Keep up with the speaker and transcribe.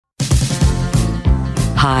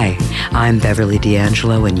Hi, I'm Beverly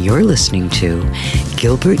D'Angelo, and you're listening to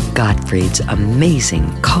Gilbert Gottfried's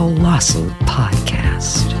amazing Colossal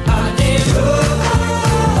Podcast.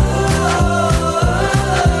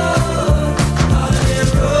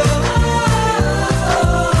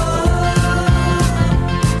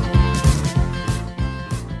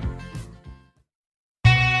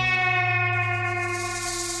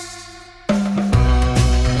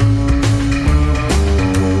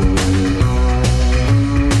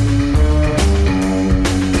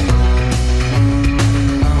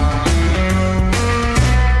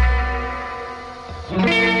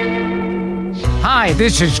 Hi,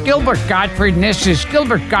 this is Gilbert Gottfried, and this is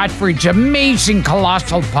Gilbert Gottfried's amazing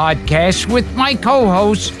Colossal Podcast with my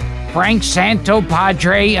co-host, Frank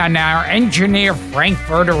Santopadre, and our engineer, Frank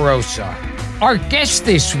Verderosa. Our guest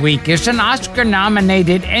this week is an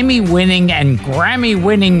Oscar-nominated, Emmy-winning, and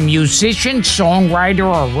Grammy-winning musician,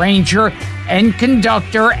 songwriter, arranger, and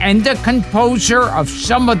conductor, and the composer of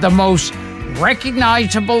some of the most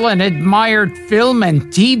recognizable and admired film and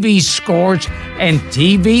TV scores and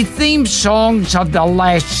TV theme songs of the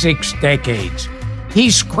last 6 decades.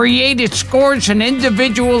 He's created scores and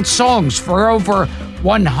individual songs for over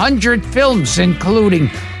 100 films,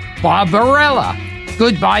 including Barbarella,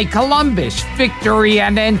 Goodbye Columbus, Victory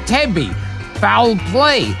at Entebbe, Foul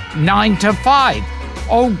Play, 9 to 5,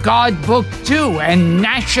 Oh God Book 2, and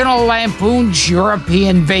National Lampoon's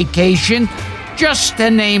European Vacation, just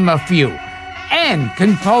to name a few. And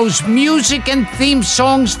composed music and theme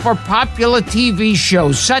songs for popular TV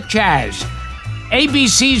shows such as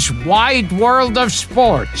ABC's Wide World of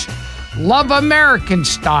Sports, Love American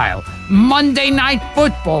Style, Monday Night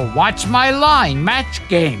Football, What's My Line, Match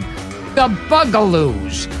Game, The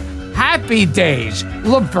Bugaloos, Happy Days,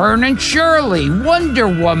 Laverne and Shirley, Wonder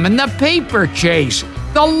Woman, The Paper Chase,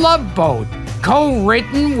 The Love Boat,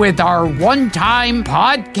 co-written with our one-time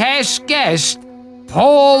podcast guest,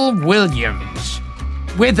 Paul Williams,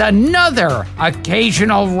 with another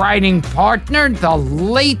occasional writing partner, the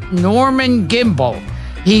late Norman Gimbel.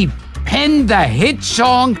 He penned the hit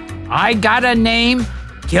song, I Got a Name,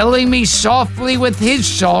 Killing Me Softly with his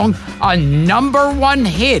song, a #1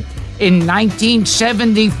 hit in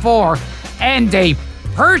 1974, and a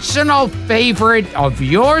personal favorite of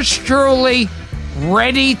yours truly,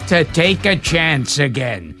 Ready to Take a Chance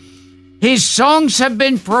Again. His songs have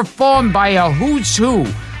been performed by a who's who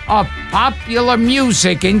of popular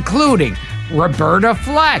music, including Roberta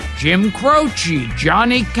Flack, Jim Croce,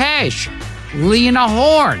 Johnny Cash, Lena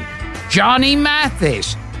Horne, Johnny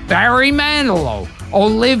Mathis, Barry Manilow,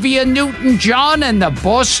 Olivia Newton-John and the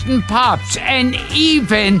Boston Pops, and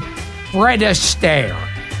even Fred Astaire.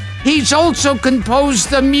 He's also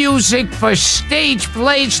composed the music for stage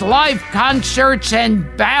plays, live concerts, and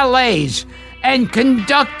ballets, and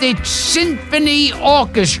conducted symphony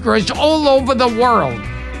orchestras all over the world.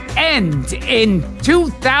 And in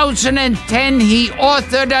 2010, he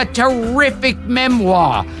authored a terrific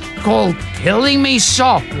memoir called Killing Me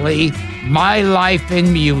Softly, My Life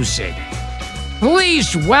in Music.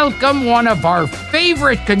 Please welcome one of our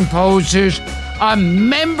favorite composers, a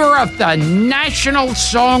member of the National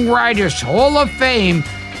Songwriters Hall of Fame,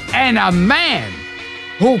 and a man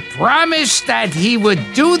who promised that he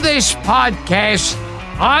would do this podcast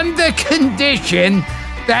on the condition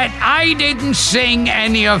that I didn't sing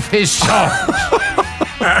any of his songs.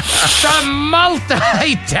 The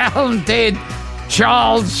multi-talented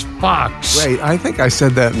Charles Fox. Wait, I think I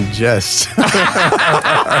said that in jest.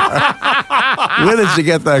 Where did you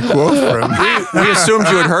get that quote from? We assumed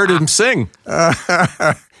you had heard him sing.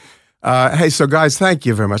 Hey, so guys, thank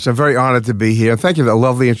you very much. I'm very honored to be here. Thank you for the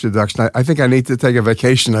lovely introduction. I think I need to take a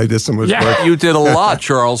vacation. I did so much work. You did a lot,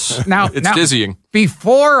 Charles. Now, dizzying.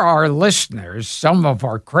 Before our listeners, some of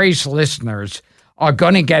our crazy listeners, are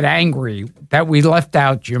going to get angry that we left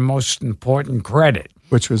out your most important credit.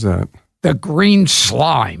 Which was that? The green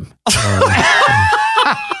slime.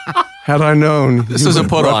 Had I known this you is a would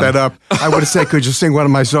put brought on that up, I would have said, could you sing one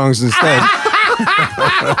of my songs instead?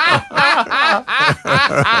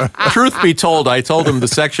 Truth be told, I told him the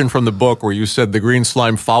section from the book where you said the green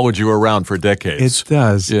slime followed you around for decades. It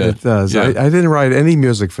does. Yeah. It does. Yeah. I didn't write any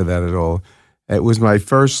music for that at all. It was my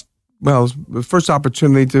first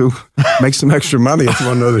opportunity to make some extra money, if you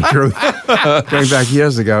want to know the truth, going back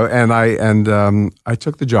years ago. And I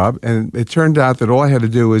took the job, and it turned out that all I had to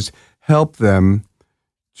do was help them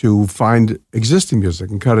to find existing music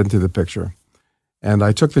and cut into the picture. And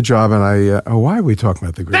I took the job, and why are we talking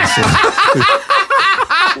about the green slime?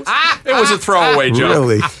 It was a throwaway joke.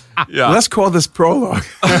 Really? Yeah. Let's call this prologue.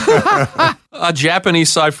 A Japanese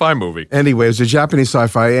sci-fi movie. Anyway, it was a Japanese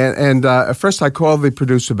sci-fi. And at first I called the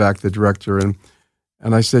producer back, the director, and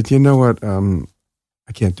And I said, you know what?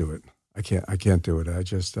 I can't do it. I can't do it.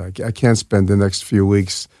 I can't spend the next few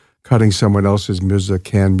weeks cutting someone else's music,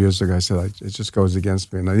 canned music. I said, it just goes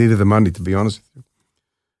against me. And I needed the money, to be honest with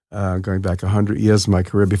you. Going back 100 years of my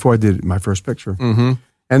career, before I did my first picture. Mm-hmm.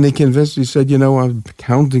 And he said, you know, I'm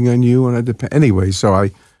counting on you. And I depend. Anyway, so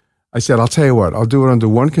I said, I'll tell you what, I'll do it under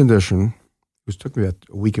one condition, which took me a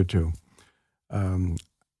week or two.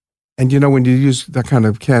 And, you know, when you use that kind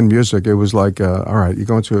of canned music, it was like, all right, you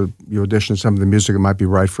go into your audition, some of the music, it might be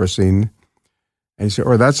right for a scene. And you say,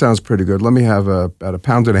 oh, that sounds pretty good. Let me have about 1.5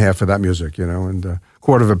 pounds of that music, you know, and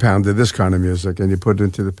 1/4 pound of this kind of music, and you put it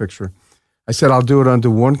into the picture. I said, I'll do it under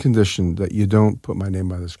one condition, that you don't put my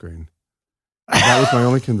name on the screen. And that was my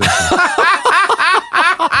only condition.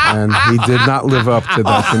 And he did not live up to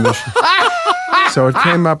that condition. So it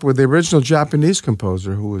came up with the original Japanese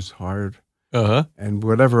composer who was hired. Uh-huh. And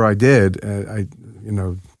whatever I did, I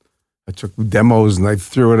took demos and I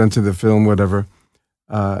threw it into the film, whatever.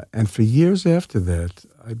 And for years after that,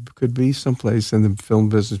 I could be someplace in the film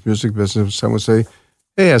business, music business, someone would say,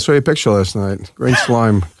 hey, I saw your picture last night, Green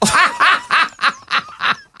Slime.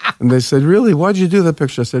 And they said, really, why'd you do that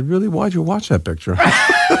picture? I said, really, why'd you watch that picture?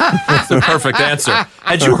 That's the perfect answer.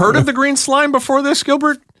 Had you heard of the Green Slime before this,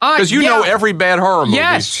 Gilbert? Because you know every bad horror movie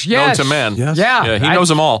known to man. Yes. Yeah, he knows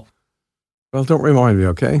them all. Well, don't remind me,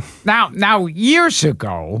 okay? Now, years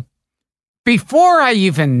ago, before I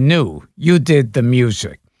even knew you did the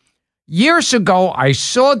music, years ago, I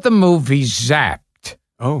saw the movie Zapped.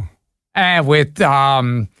 Oh. With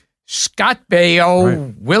Scott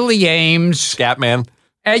Baio, Willie Ames. Scatman.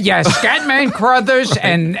 Scatman Crothers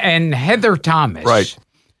and Heather Thomas. Right.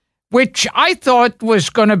 Which I thought was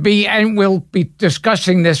going to be, and we'll be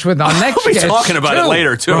discussing this with our next guest. We'll be talking about it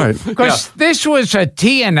later, too. Right. Because this was a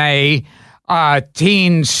TNA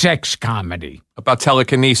teen sex comedy. About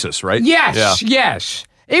telekinesis, right? Yes.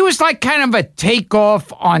 It was like kind of a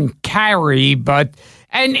takeoff on Carrie,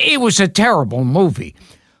 and it was a terrible movie.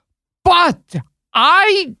 But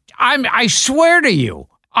I swear to you,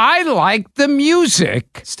 I liked the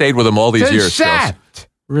music. Stayed with him all these years, Zapped.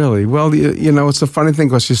 Really? Well, you know, it's a funny thing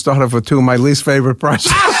because you start off with two of my least favorite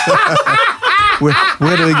projects.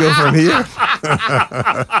 where do we go from here?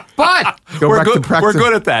 But we're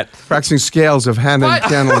good at that. Practicing scales of hand and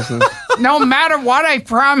candles. No matter what, I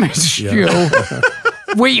promise you,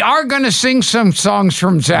 we are going to sing some songs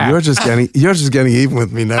from Zapped. You're just getting even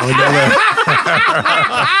with me now.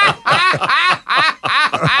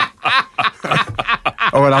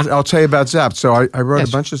 Oh, and I'll tell you about Zapped. So I wrote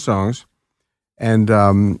a bunch of songs, and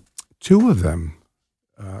 2 of them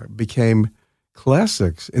became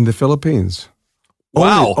classics in the Philippines.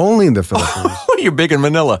 Wow. Only in the Philippines. You're big in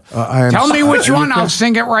Manila. Tell me which one. I'll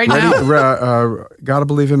sing it right now. Gotta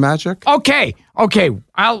Believe in Magic? Okay.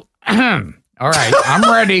 I'll... All right, I'm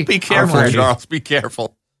ready. Be careful, Charles. Be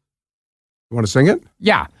careful. You want to sing it?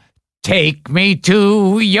 Yeah. Take me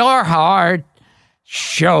to your heart.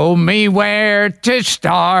 Show me where to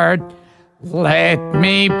start. Let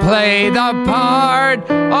me play the part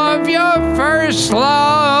of your first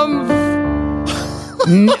love.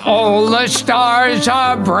 All the stars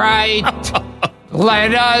are bright.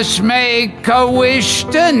 Let us make a wish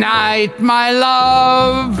tonight, my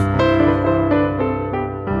love.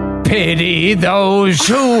 Pity those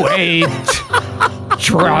who wait.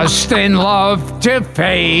 Trust in love to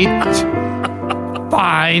fate.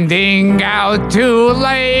 Finding out too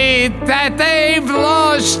late that they've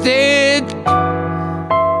lost it.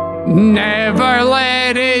 Never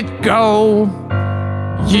let it go.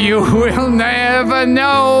 You will never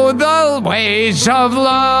know the ways of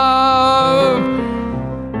love.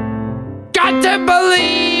 Got to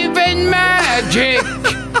believe in magic.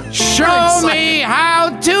 Show me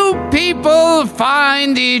how two people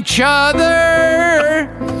find each other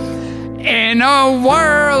in a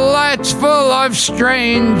world that's full of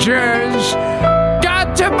strangers.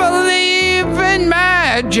 Got to believe in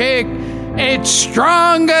magic. It's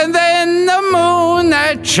stronger than the moon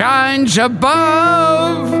that shines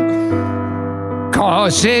above.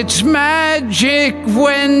 'Cause it's magic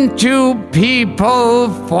when two people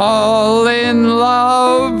fall in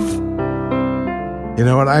love. You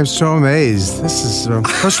know what? I'm so amazed. This is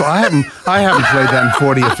first of all, I haven't played that in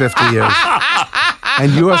 40 or 50 years,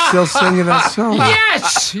 and you are still singing that song.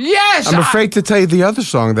 Yes. I'm afraid to tell you the other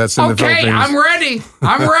song that's in the Philippines. Okay, I'm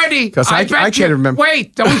ready. Because I can't remember.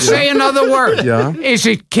 Wait, don't say another word. Yeah. Is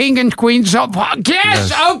it King and Queens of?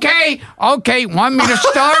 Yes. Okay. Want me to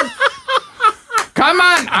start? Come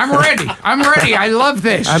on, I'm ready. I love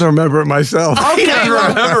this. I don't remember it myself. Okay,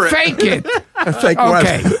 remember it. fake it. Fake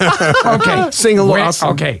Okay. what? Sing along. Awesome.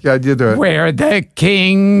 Okay. Yeah, you do it. We're the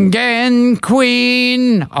king and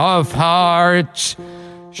queen of hearts.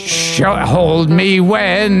 Hold me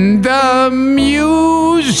when the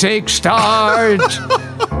music starts.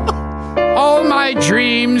 All my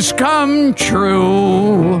dreams come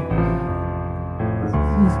true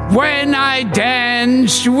when I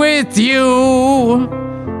danced with you.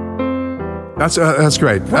 That's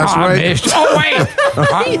great. That's Promise. right.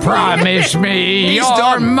 Oh, wait. Promise me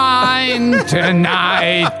you're mine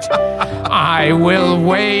tonight. I will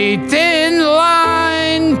wait in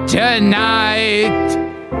line tonight.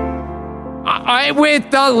 With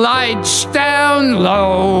the lights down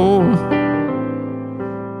low.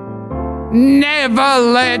 Never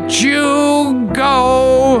let you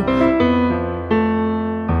go.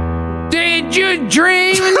 Did you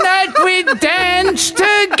dream that we danced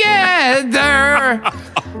together?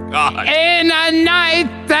 God. In a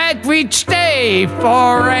night that we'd stay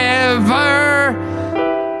forever.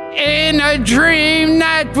 In a dream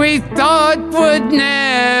that we thought would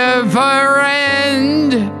never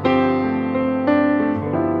end.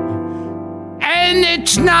 And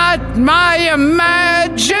it's not my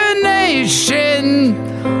imagination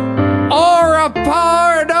or a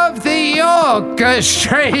part of the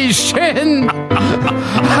orchestration.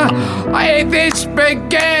 This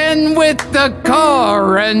began with the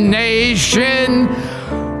coronation,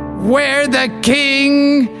 where the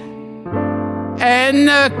king and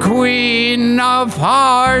the queen of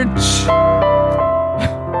hearts.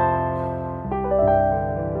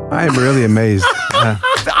 I am really amazed.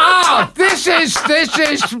 This is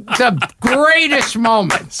the greatest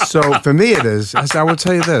moment. So for me, it is. I will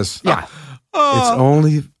tell you this. Yeah.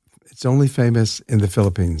 It's only famous in the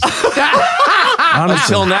Philippines. Honestly.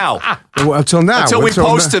 Until now. Until now. Until we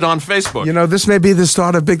post it on Facebook. You know, this may be the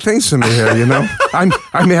start of big things for me here, you know?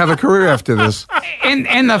 I may have a career after this.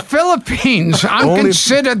 In the Philippines, I'm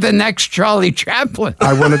considered the next Charlie Chaplin.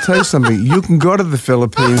 I want to tell you something. You can go to the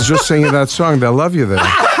Philippines just singing that song. They'll love you there.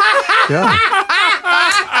 Yeah.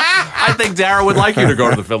 I think Dara would like you to go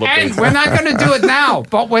to the Philippines. And we're not going to do it now,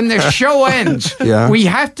 but when the show ends, we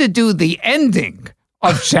have to do the ending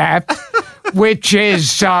of Zapped, which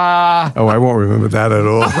is... I won't remember that at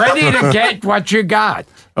all. Ready to get what you got.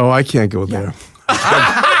 Oh, I can't go there.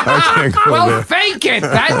 I can't go there. Well, fake it.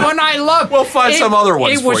 That one I love. We'll find some other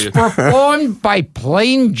ones for you. It was performed by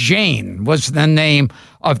Plain Jane, was the name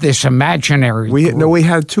of this imaginary group. We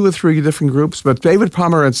had 2 or 3 different groups, but David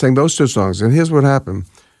Pomerantz sang those 2 songs, and here's what happened.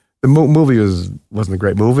 The movie wasn't a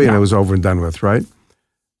great movie, and it was over and done with, right?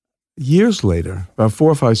 Years later, about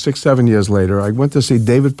 4, 5, 6, 7 years later, I went to see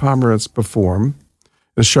David Pomerantz perform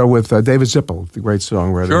a show with David Zippel, the great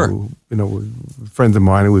songwriter, who, a friend of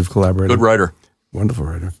mine, and we've collaborated. Good writer. Wonderful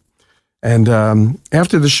writer. And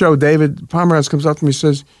after the show, David Pomerantz comes up to me and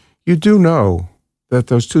says, "You do know that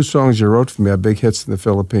those 2 songs you wrote for me are big hits in the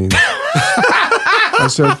Philippines." I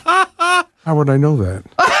said, "How would I know that?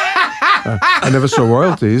 I never saw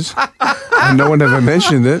royalties, and no one ever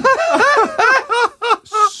mentioned it."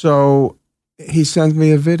 So he sent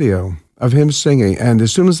me a video of him singing, and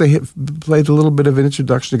as soon as they played a little bit of an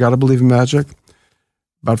introduction to Gotta Believe in Magic,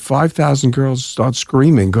 about 5,000 girls start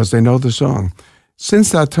screaming because they know the song.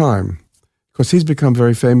 Since that time, because he's become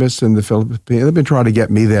very famous in the Philippines, they've been trying to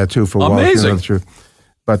get me there too for a while. Amazing. The truth.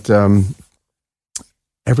 But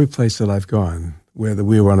every place that I've gone, whether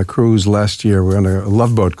we were on a cruise last year, we were on a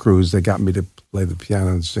Love Boat cruise, they got me to play the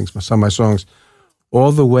piano and sing some of my songs.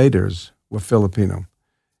 All the waiters were Filipino.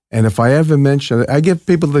 And if I ever mention, I give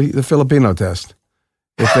people the Filipino test.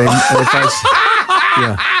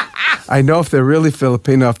 I know if they're really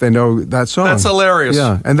Filipino, if they know that song. That's hilarious.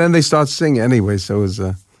 Yeah, and then they start singing anyway. So it was.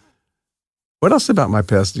 What else about my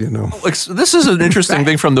past do you know? This is an interesting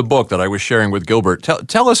thing from the book that I was sharing with Gilbert.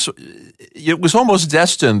 Tell us, it was almost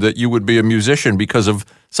destined that you would be a musician because of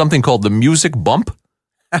something called the music bump?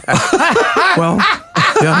 Well,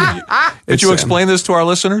 yeah. Did you explain this to our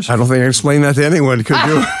listeners? I don't think I explained that to anyone, could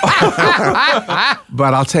you?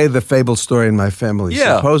 But I'll tell you the fabled story in my family.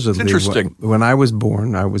 Yeah, supposedly, it's interesting. When I was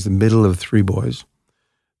born, I was the middle of 3 boys.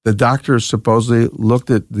 The doctors supposedly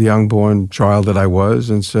looked at the young-born child that I was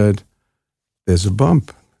and said, "There's a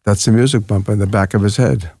bump. That's a music bump in the back of his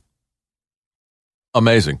head."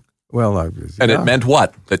 Amazing. Well, it meant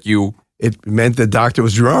what? That you... It meant the doctor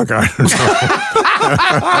was drunk. I don't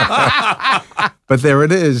know. But there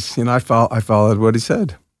it is. I followed what he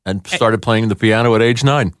said. And started playing the piano at age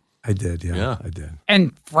 9. I did, yeah. I did.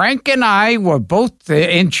 And Frank and I were both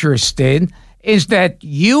interested is that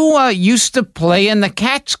you used to play in the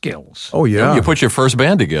Catskills. Oh, yeah. You put your first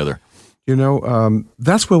band together.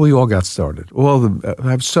 That's where we all got started. I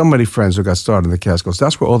have so many friends who got started in the Catskills.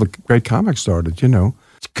 That's where all the great comics started,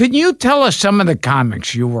 Could you tell us some of the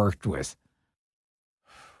comics you worked with?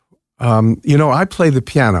 I played the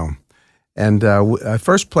piano. And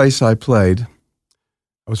first place I played,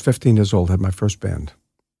 I was 15 years old, had my first band.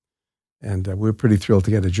 And we were pretty thrilled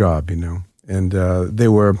to get a job, And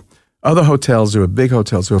there were other hotels. There were big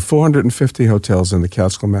hotels. There were 450 hotels in the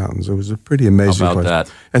Catskill Mountains. It was a pretty amazing How about place.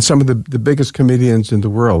 that? And some of the biggest comedians in the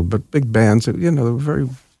world, but big bands. They were very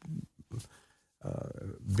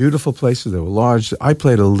beautiful places. They were large. I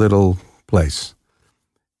played a little place.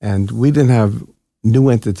 And we didn't have new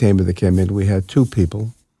entertainment that came in. We had two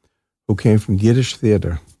people who came from Yiddish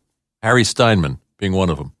theater. Harry Steinman being one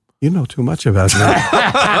of them. You know too much about me.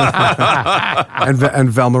 and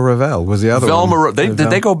Velma Ravel was the other one. Did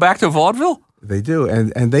they go back to vaudeville? They do,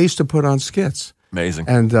 and they used to put on skits. Amazing.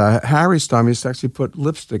 And Harry Steinman used to actually put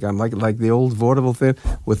lipstick on, like the old vaudeville thing,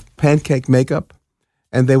 with pancake makeup,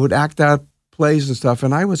 and they would act out plays and stuff,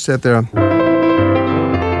 and I would sit there,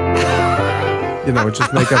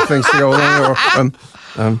 just make up things to go along.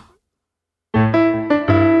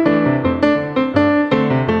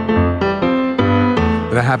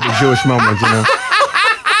 A happy Jewish moment,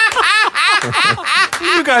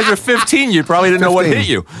 You guys are 15. You probably didn't know what hit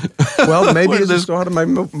you. Well, maybe it's the start of my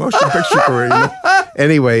motion picture career.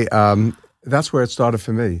 Anyway, that's where it started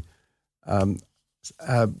for me.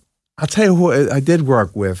 I'll tell you who I did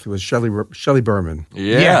work with was Shelley Berman.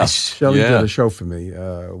 Yes. Shelley did a show for me.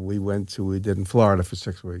 We did in Florida for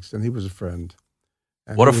 6 weeks, and he was a friend.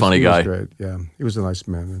 And what a funny guy. He was great. Yeah, he was a nice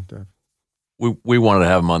man. And, we wanted to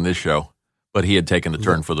have him on this show. But he had taken a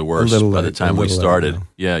turn for the worse by the time we started.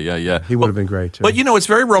 Yeah. He would have been great, too. But, it's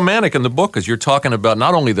very romantic in the book because you're talking about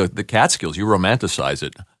not only the Catskills, you romanticize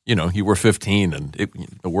it. You were 15 and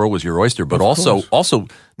the world was your oyster, but also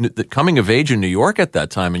the coming of age in New York at that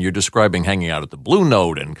time, and you're describing hanging out at the Blue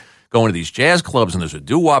Note and going to these jazz clubs, and there's a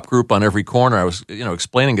doo-wop group on every corner. I was,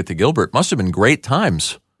 explaining it to Gilbert. Must have been great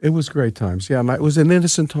times. It was great times, yeah. And it was an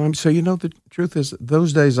innocent time. So, the truth is,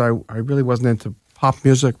 those days I really wasn't into pop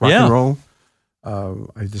music, rock and roll.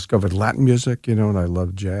 I discovered Latin music, and I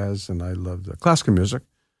loved jazz and I loved classical music.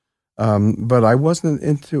 But I wasn't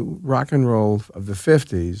into rock and roll of the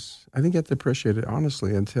 50s. I didn't get to appreciate it,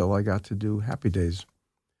 honestly, until I got to do Happy Days.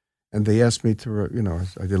 And they asked me to,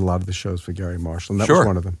 I did a lot of the shows for Gary Marshall, and that was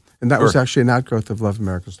one of them. And that was actually an outgrowth of Love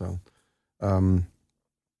American Style. When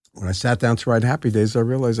I sat down to write Happy Days, I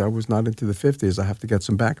realized I was not into the 50s. I have to get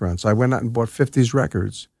some background. So I went out and bought 50s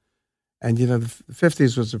records. And, the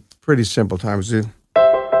 50s was a pretty simple time. It was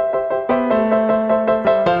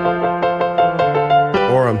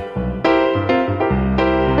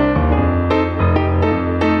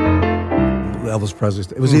Elvis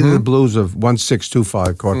Presley. It was either the blues of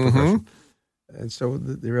 1-6-2-5 chord progression. And so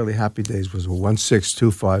the really Happy Days was a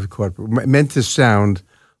 1-6-2-5 chord. Meant to sound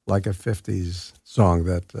like a 50s song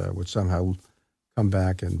that would somehow come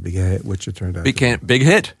back and be a hit, which it turned out big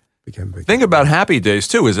hit. Became big. Thing about Happy Days,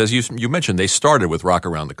 too, is as you mentioned, they started with Rock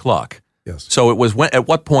Around the Clock. Yes. So it was at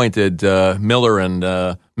what point did Miller and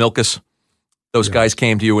Milkus, those guys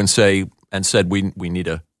came to you and said we need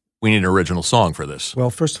an original song for this?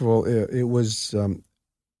 Well, first of all, it was in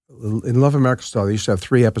Love American Style. They used to have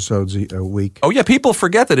 3 episodes a week. Oh yeah, people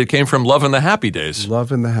forget that it came from Love and the Happy Days.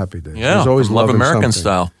 Love and the Happy Days. Yeah, it was always Love American something.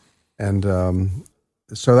 Style. And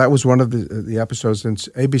so that was one of the episodes. And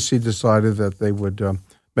ABC decided that they would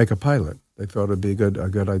make a pilot. They thought it'd be a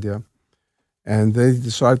good idea, and they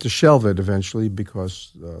decided to shelve it eventually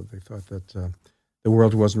because they thought that the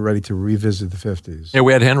world wasn't ready to revisit the 50s. Yeah,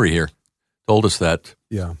 we had Henry here, told us that.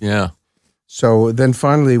 Yeah. So then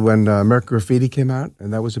finally, when American Graffiti came out,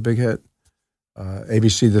 and that was a big hit,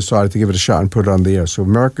 ABC decided to give it a shot and put it on the air. So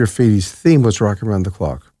American Graffiti's theme was Rock Around the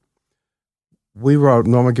Clock.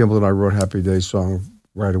 Norman Gimbel and I wrote Happy Days song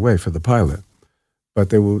right away for the pilot. But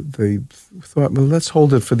they thought, well, let's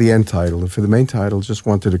hold it for the end title. And for the main title, just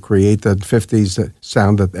wanted to create that 50s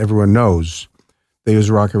sound that everyone knows. They used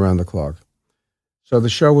Rock Around the Clock. So the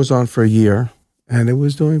show was on for a year, and it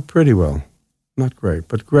was doing pretty well. Not great,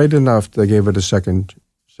 but great enough they gave it a second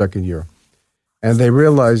year. And they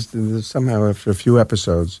realized somehow after a few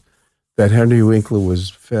episodes that Henry Winkler was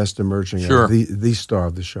fast emerging as the star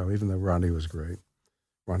of the show, even though Ronnie was great,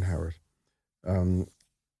 Ron Howard.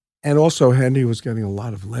 And also, Henry was getting a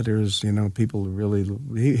lot of letters. People really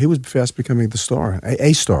he was fast becoming the star,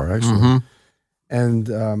 a star actually. Mm-hmm.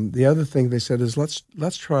 And the other thing they said is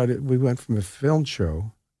let's try it. We went from a film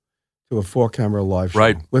show to a 4-camera live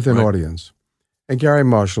show with an audience, And Gary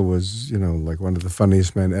Marshall was, like one of the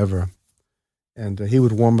funniest men ever. And he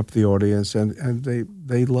would warm up the audience, and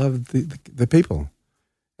they loved the people.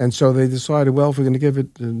 And so they decided, well, if we're going to give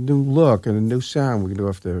it a new look and a new sound, we're going to go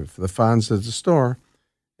after for the fans at the store.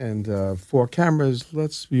 And 4 cameras,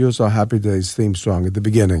 let's use our Happy Days theme song at the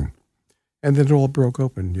beginning. And then it all broke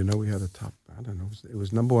open. We had a top, I don't know, it was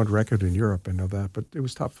 #1 record in Europe, I know that, but it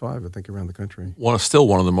was top 5, I think, around the country. Still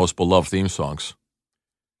one of the most beloved theme songs.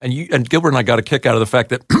 And Gilbert and I got a kick out of the fact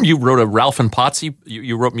that you wrote a Ralph and Potsy.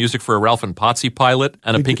 You wrote music for a Ralph and Potsy pilot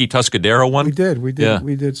and a Pinky Tuscadero one. We did. Yeah.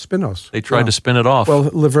 We did spin-offs. They tried to spin it off. Well,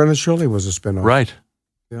 Laverne and Shirley was a spin-off. Right.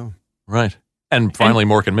 Yeah. Right. And finally,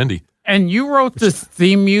 Mork and Mindy. And you wrote the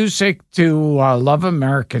theme music to Love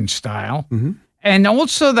American Style, and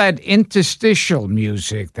also that interstitial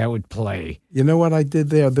music that would play. You know what I did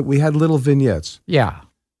there? That we had little vignettes. Yeah.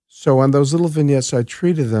 So on those little vignettes, I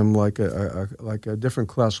treated them like a different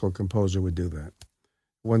classical composer would do that.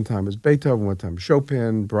 One time it was Beethoven, one time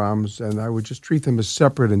Chopin, Brahms, and I would just treat them as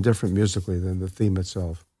separate and different musically than the theme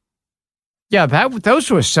itself. Yeah,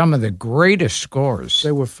 those were some of the greatest scores.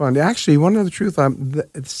 They were fun. Actually, one of the truth, the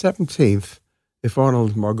 17th, if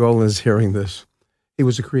Arnold Margolin is hearing this, he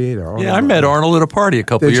was a creator. I met Arnold at a party a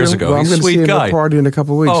couple years ago. Well, He's a sweet guy. I'm going to see him guy. at a party in a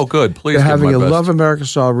couple of weeks. Oh, good. Please They're having give a my best. Love American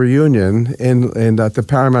Style reunion in at the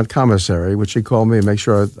Paramount Commissary, which he called me and make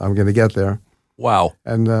sure I'm going to get there. Wow.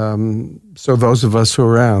 And so those of us who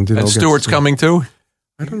are around, And Stuart's coming too?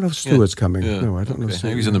 I don't know if Stuart's coming. Yeah. No, I don't know.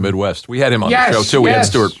 Maybe he's in the Midwest. We had him on Yes, the show too. We had yes.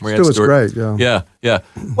 Stuart. Stuart's great. Yeah. Yeah.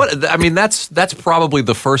 That's probably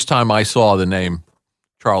the first time I saw the name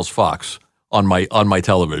Charles Fox on my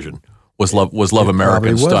television. Was Love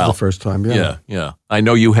American was Style the first time. Yeah. I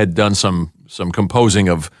know you had done some composing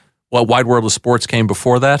of. Well, Wide World of Sports came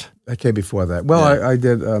before that. That came before that. Well, Yeah. I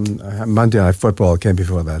did Monday Night Football. It came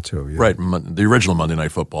before that too. Yeah. Right, the original Monday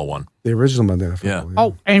Night Football one. The original Monday Night Yeah.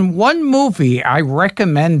 Football. Oh, and one movie I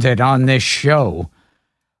recommended on this show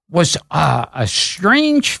was a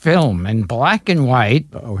strange film in black and white.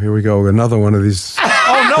 Oh, here we go. Another one of these.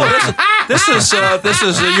 Oh no, this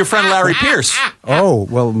is your friend Larry Pierce. Oh,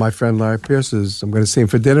 well, my friend Larry Pierce is. I'm going to see him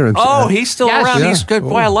for dinner. And Oh, he's still Yes. around. Yeah. He's good.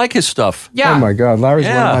 Boy, I like his stuff. Yeah. Oh my God, Larry's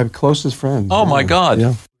Yeah. one of my closest friends. Oh, my God.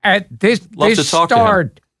 Yeah. This Love to talk to him.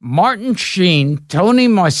 starred Martin Sheen, Tony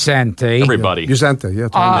Musante. Everybody. Yusenta, yeah.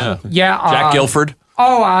 Tony Yusenta. Yeah. Jack Guilford,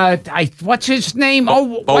 What's his name?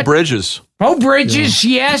 Bo Bridges. Bo Bridges,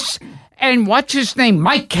 yes. And what's his name?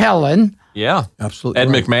 Mike Kellen. Yeah. Absolutely. Ed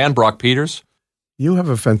right. McMahon, Brock Peters. You have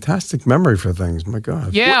a fantastic memory for things. My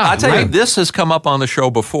God. Yeah. I'll tell you, right. this has come up on the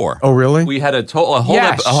show before. Oh, really? We had a whole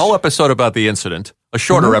Yes. a whole episode about the incident, a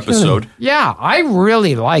shorter Okay. episode. Yeah, I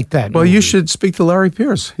really like that Well, movie. you should speak to Larry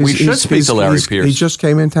Pierce. We should speak to Larry Pierce. He just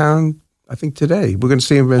came in town, I think, today. We're going to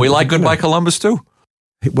see him. We like Goodbye Columbus too.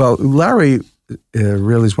 Well, Larry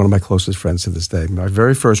really is one of my closest friends to this day. My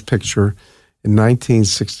very first picture in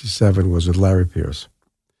 1967 was with Larry Pierce.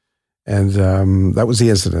 And that was the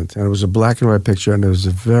incident. And it was a black and white picture, and it was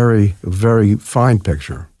a very, very fine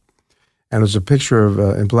picture. And it was a picture of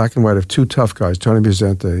in black and white of 2 tough guys, Tony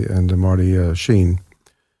Musante and Marty Sheen,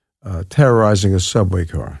 terrorizing a subway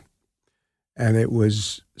car. And it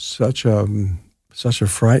was such a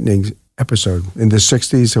frightening episode. In the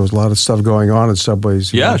 60s, there was a lot of stuff going on in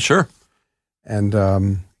subways. Yeah, sure. And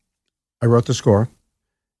I wrote the score,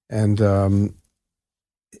 and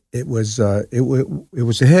it was a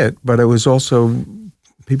hit, but it was also,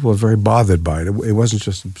 people were very bothered by it. It wasn't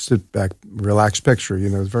just a sit back, relaxed picture.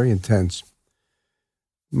 It was very intense.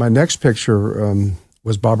 My next picture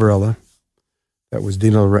was Barbarella. That was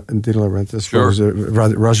Dino Laurentiis. Sure. Was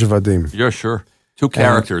Raja Vadim. Yeah, sure. 2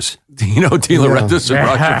 characters, Dino De Laurentiis and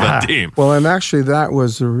Roger Vadim. Well, and actually that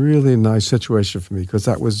was a really nice situation for me because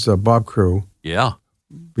that was Bob Crew. Yeah.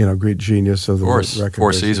 Great genius of the record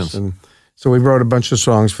 4 business. seasons. And so we wrote a bunch of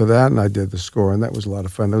songs for that, and I did the score, and that was a lot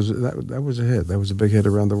of fun. That was a hit. That was a big hit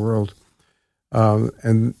around the world.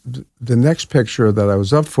 And the next picture that I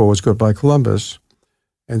was up for was Goodbye Columbus.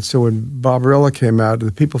 And so when Barbarella came out,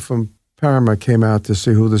 the people from Paramount came out to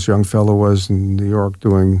see who this young fellow was in New York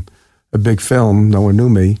doing a big film. No one knew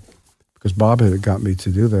me because Bob had got me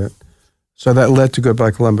to do that. So that led to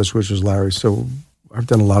Goodbye Columbus, which was Larry. So I've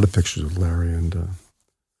done a lot of pictures with Larry.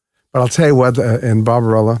 But I'll tell you what, in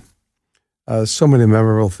Barbarella, so many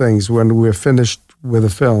memorable things. When we were finished with the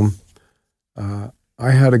film,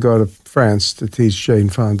 I had to go to France to teach Jane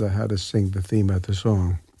Fonda how to sing the theme of the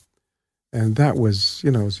song. And that was,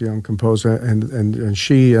 as a young composer, and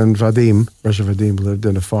she and Raja Vadim lived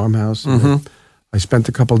in a farmhouse. And I spent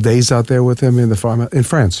a couple of days out there with him in the farmhouse in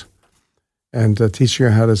France, and teaching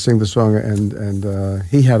her how to sing the song. And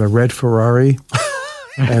he had a red Ferrari,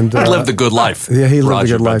 And He lived a good life. Yeah, he lived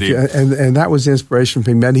Roger a good life. Vadim. And that was the inspiration for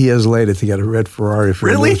me many years later to get a red Ferrari. For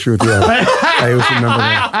Really? The truth. Yeah. I always remember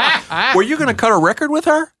that. Were you going to cut a record with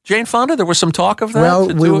her, Jane Fonda? There was some talk of that. Well,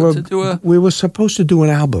 to we were supposed to do an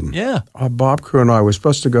album. Yeah. Our Bob Crew and I were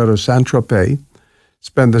supposed to go to Saint-Tropez,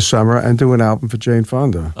 spend the summer, and do an album for Jane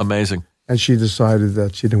Fonda. Amazing. And she decided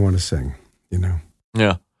that she didn't want to sing, you know.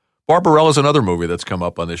 Yeah. Barbarella's another movie that's come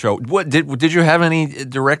up on the show. What did you have any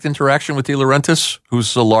direct interaction with De Laurentiis,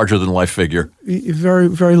 who's a larger-than-life figure? Very,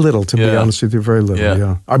 very little, to be honest with you, very little,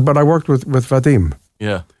 yeah. But I worked with Vadim,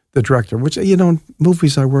 the director, which, you know, in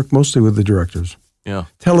movies I work mostly with the directors. Yeah.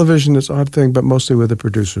 Television is an odd thing, but mostly with the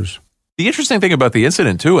producers. The interesting thing about the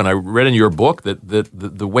incident, too, and I read in your book that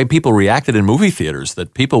the way people reacted in movie theaters,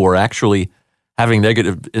 that people were actually having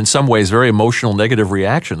negative, in some ways, very emotional negative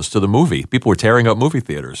reactions to the movie. People were tearing up movie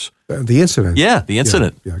theaters. The incident. Yeah, the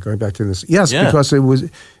incident. Yeah, going back to this. Yes, because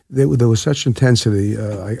there was such intensity.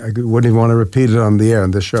 I wouldn't even want to repeat it on the air on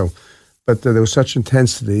this show. But there was such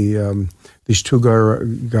intensity. These two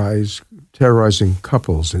guys terrorizing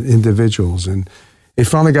couples and individuals. And it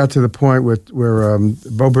finally got to the point where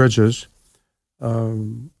Beau Bridges,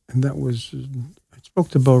 and that was, I spoke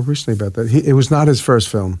to Beau recently about that. It was not his first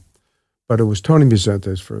film. But it was Tony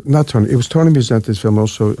Musente's first. Not Tony. It was Tony Musente's film.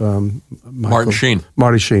 Also, Martin Sheen.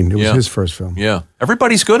 Marty Sheen. It was his first film. Yeah,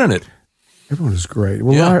 everybody's good in it. Everyone is great.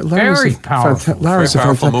 Well, Larry's very powerful. Larry's very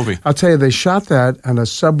powerful movie. I'll tell you, they shot that on a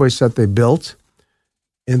subway set they built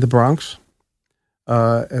in the Bronx.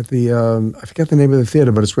 At the I forget the name of the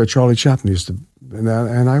theater, but it's where Charlie Chaplin used to.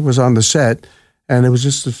 And I was on the set, and it was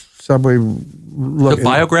just a subway. The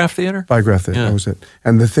Biograph Theater? Biograph Theater, that was it.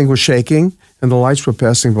 And the thing was shaking, and the lights were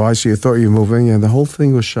passing by, so you thought you were moving, and the whole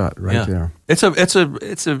thing was shot right there. It's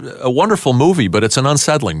a wonderful movie, but it's an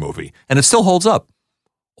unsettling movie, and it still holds up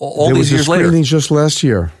all these years later. There was a screening just last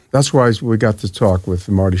year. That's why we got to talk with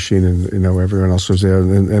Marty Sheen, and everyone else was there,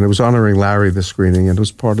 and it was honoring Larry, the screening, and it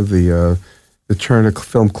was part of the Turner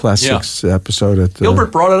Film Classics episode. At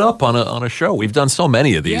Gilbert brought it up on a show. We've done so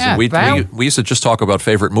many of these. Yeah, and we used to just talk about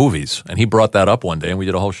favorite movies, and he brought that up one day, and we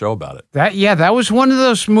did a whole show about it. That was one of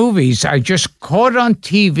those movies I just caught on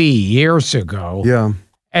TV years ago. Yeah.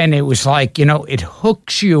 And it was like, it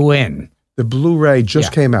hooks you in. The Blu-ray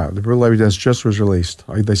just came out. The Blu-ray just was released.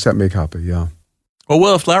 They sent me a copy, yeah.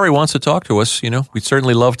 Well, if Larry wants to talk to us, we'd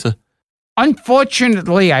certainly love to.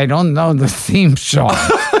 Unfortunately, I don't know the theme song.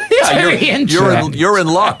 You're in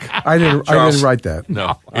luck. I didn't write that.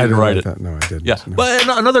 No, I didn't write it. That. No, I didn't. Yeah. No. But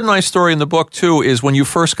another nice story in the book, too, is when you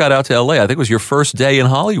first got out to L.A., I think it was your first day in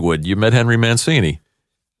Hollywood, you met Henry Mancini.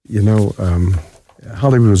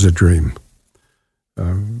 Hollywood was a dream.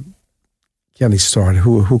 Getting started,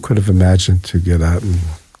 who could have imagined to get out and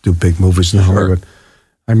do big movies in Hollywood?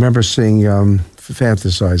 I remember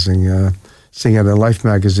fantasizing, seeing at a Life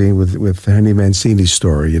magazine with Henry Mancini's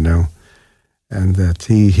story, and that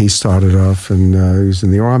he started off and he was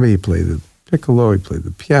in the Army. He played the piccolo, he played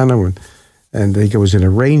the piano, and he was an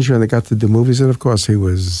arranger, and they got to do movies. And of course, he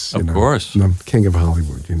was the king of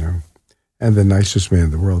Hollywood, and the nicest man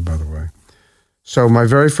in the world, by the way. So my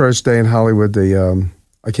very first day in Hollywood,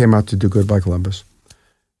 I came out to do Goodbye Columbus,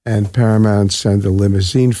 and Paramount sent a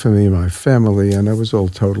limousine for me and my family, and it was all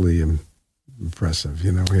totally impressive.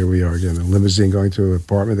 Here we are again, a limousine going to an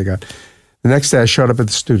apartment they got. The next day, I showed up at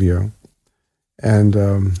the studio. And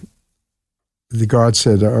the guard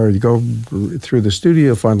said, all right, you go through the studio,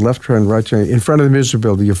 you'll find left turn, right turn. In front of the music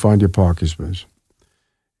building, you'll find your parking space.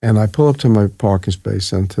 And I pull up to my parking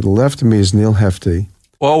space, and to the left of me is Neil Hefti.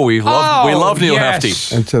 Oh, we love Neil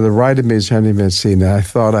Hefti. And to the right of me is Henry Mancini. I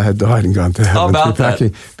thought I had died and gone to heaven. How about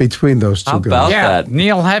that? Between those two guys. How about that?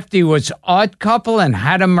 Neil Hefti was Odd Couple and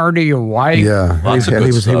How to Murder Your Wife. Yeah,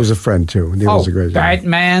 he was a friend, too. Neil was a great guy.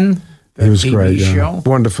 Batman. He was TV great, show.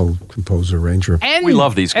 Wonderful composer, arranger. And we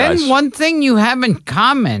love these guys. And one thing you have in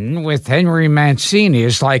common with Henry Mancini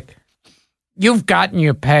is like you've gotten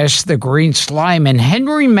you past the green slime, and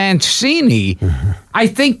Henry Mancini, I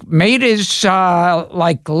think, made his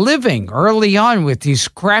living early on with these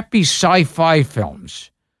crappy sci-fi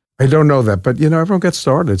films. I don't know that, but everyone gets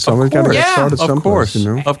started. Someone's got to get started someplace.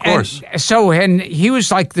 Of course. And he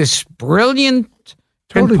was like this brilliant.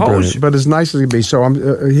 Totally brilliant, but as nice as he be. So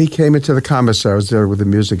he came into the commissary. I was there with the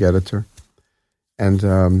music editor, and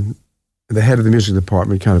the head of the music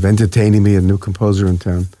department kind of entertaining me, a new composer in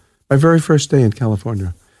town. My very first day in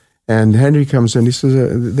California. And Henry comes in, he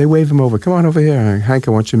says, they wave him over. Come on over here, Hank,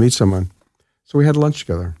 I want you to meet someone. So we had lunch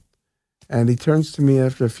together. And he turns to me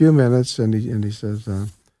after a few minutes, and he says,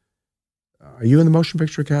 are you in the Motion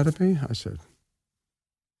Picture Academy? I said,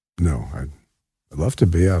 no, I'd love to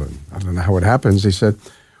be. I don't know how it happens. He said,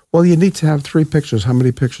 well, you need to have 3 pictures. How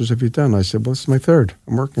many pictures have you done? I said, well, this is my 3rd.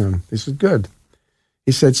 I'm working on them. He said, good.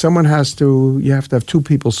 He said, you have to have 2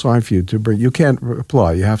 people sign for you to bring. You can't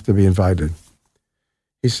apply. You have to be invited.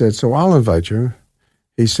 He said, so I'll invite you.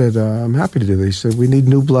 He said, I'm happy to do that. He said, we need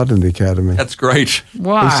new blood in the Academy. That's great.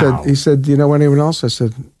 Wow. He said, do you know anyone else? I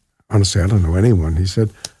said, honestly, I don't know anyone. He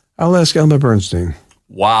said, I'll ask Elmer Bernstein.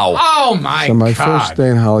 Wow. Oh, my God. So my first day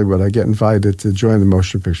in Hollywood, I get invited to join the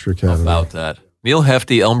Motion Picture Academy. How about that? Neil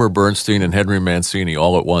Hefti, Elmer Bernstein, and Henry Mancini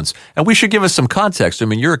all at once. And we should give us some context. I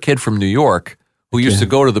mean, you're a kid from New York who used to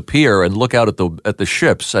go to the pier and look out at the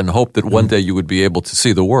ships and hope that one day you would be able to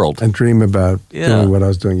see the world. And dream about doing what I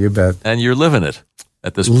was doing, you bet. And you're living it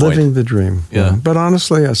at this point. Living the dream. Yeah. But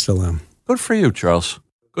honestly, I still am. Good for you, Charles.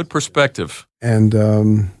 Good perspective. And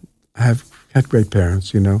I have had great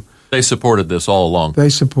parents, They supported this all along. They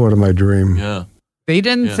supported my dream. Yeah. They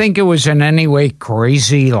didn't think it was in any way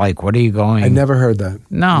crazy, like, what are you going? I never heard that.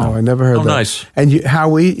 No. I never heard that. Nice. And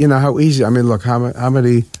how easy. I mean, look, how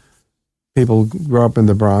many people grow up in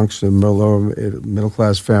the Bronx, a middle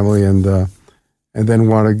class family, and then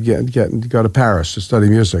want to go to Paris to study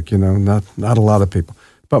music. Not a lot of people.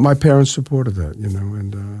 But my parents supported that.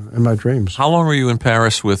 And my dreams. How long were you in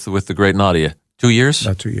Paris with the great Nadia? 2 years?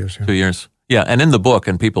 About 2 years. Yeah. 2 years. Yeah, and in the book,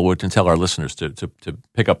 and people would tell our listeners to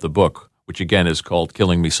pick up the book, which again is called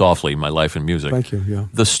 "Killing Me Softly: My Life in Music." Thank you. Yeah.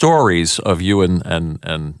 The stories of you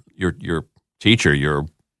and your teacher, your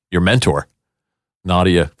mentor,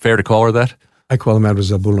 Nadia. Fair to call her that? I call her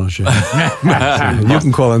Mademoiselle Boulanger. You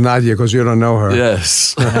can call her Nadia because you don't know her.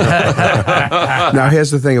 Yes. Now,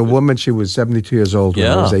 here's the thing. A woman, she was 72 years old when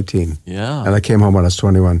I was 18. Yeah. And I came home when I was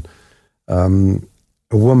 21.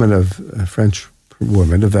 A French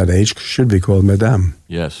woman of that age should be called Madame.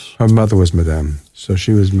 Yes. Her mother was Madame, so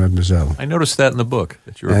she was Mademoiselle. I noticed that in the book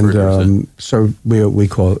that you referred to. And so we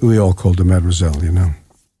all called her Mademoiselle,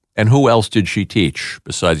 And who else did she teach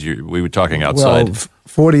besides you? We were talking outside. Well,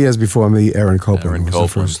 40 years before me, Aaron Copland was the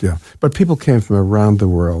Copeland. first. Yeah, but people came from around the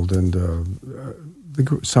world, and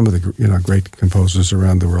some of the great composers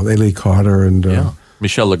around the world. Ailey Carter and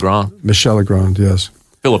Michel Legrand. Michel Legrand, yes.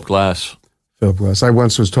 Philip Glass. Philip Glass. I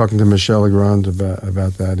once was talking to Michel Legrand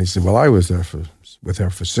about that, and he said, "Well, I was there with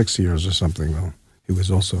her for 6 years or something." Well, he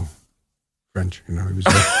was also French, He was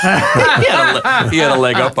he had a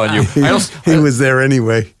leg up on you. he was there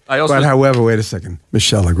anyway. But however, wait a second.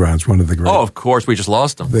 Michel Legrand's one of the great. Oh, of course, we just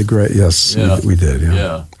lost him. The great, yes, Yeah. we did.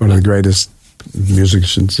 Yeah. One of the greatest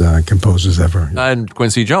musicians, composers ever. And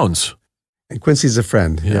Quincy Jones. And Quincy's a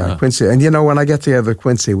friend. Yeah. Yeah, Quincy. And when I get together with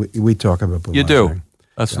Quincy, we talk about Boulanger. You do.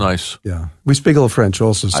 That's nice. Yeah, we speak a little French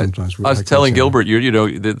also sometimes. I was telling Gilbert,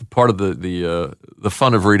 the part of the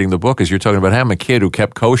fun of reading the book is you're talking about, hey, I'm a kid who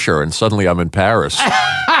kept kosher, and suddenly I'm in Paris,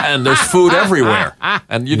 and there's food everywhere,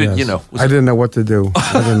 and you didn't, I didn't know what to do.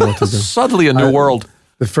 Suddenly a new world.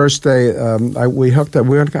 The first day, we hooked up.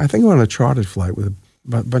 I think we were on a chartered flight with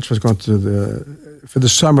a bunch of us going to for the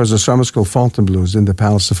summers, a summer school, Fontainebleau, in the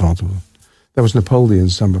Palace of Fontainebleau. That was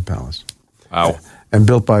Napoleon's summer palace. Wow. And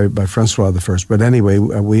built by Francois I. But anyway,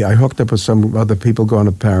 I hooked up with some other people going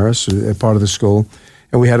to Paris, part of the school,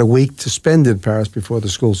 and we had a week to spend in Paris before the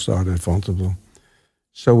school started at Fontainebleau.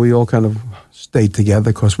 So we all kind of stayed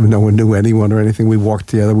together because no one knew anyone or anything. We walked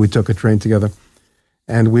together, we took a train together,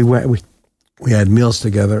 and we had meals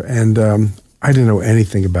together. And I didn't know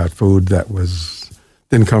anything about food that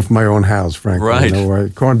didn't come from my own house, frankly.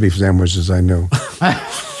 Right. Corned beef sandwiches, I knew.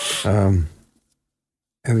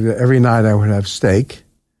 And every night I would have steak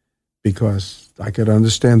because I could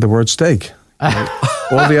understand the word steak.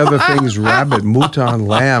 All the other things, rabbit, mouton,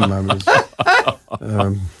 lamb,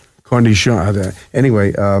 cornichon.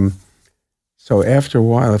 Anyway, so after a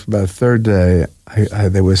while, after about the third day,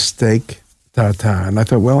 there was steak tartare. And I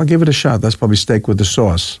thought, well, I'll give it a shot. That's probably steak with the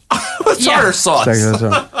sauce. Tartar sauce.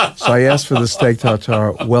 So I asked for the steak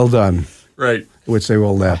tartare. Well done. Right. Which they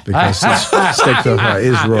all laughed because steak tartare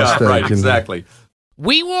is raw steak. Right, exactly.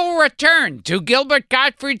 We will return to Gilbert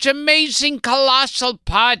Gottfried's amazing colossal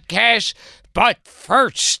podcast, but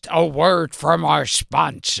first, a word from our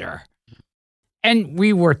sponsor. And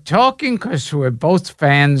we were talking, because we're both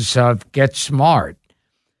fans of Get Smart,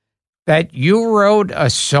 that you wrote a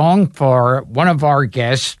song for one of our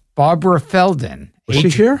guests, Barbara Feldon. Was she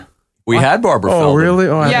here? We had Barbara Feldon. Oh, really?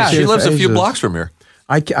 Oh, Yeah. She lives a few blocks from here.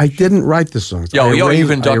 I didn't write the songs. You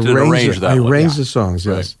conducted and arranged that I one. arranged the songs,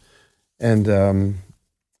 yes. Right. And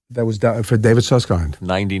that was for David Susskind.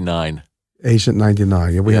 99. Agent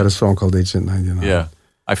 99. Yeah, we had a song called Agent 99. Yeah.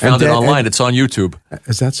 I found it online. It's on YouTube.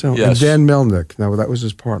 Is that so? Yes. And Dan Melnick, now that was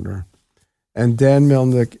his partner. And Dan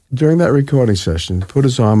Melnick, during that recording session, put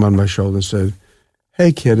his arm on my shoulder and said,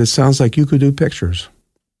 "Hey, kid, it sounds like you could do pictures."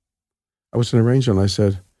 I was an arranger, and I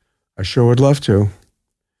said, I sure would love to.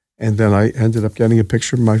 And then I ended up getting a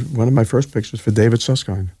picture, one of my first pictures for David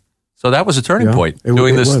Susskind. So that was a turning point.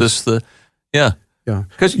 Yeah,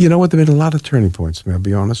 because you know what? There have been a lot of turning points. I'll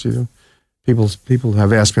be honest with you. People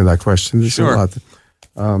have asked me that question. There's a lot.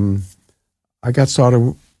 I got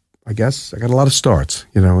started. I guess I got a lot of starts.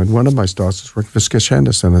 And one of my starts was working for Skitch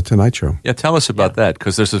Henderson at Tonight Show. Yeah, tell us about that,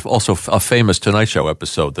 because there's also a famous Tonight Show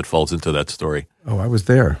episode that falls into that story. Oh, I was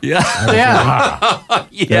there. Yeah,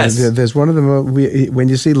 yes. There's one of them. When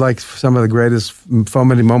you see like some of the greatest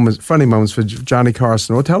funny moments for Johnny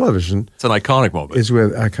Carson or television, it's an iconic moment. It's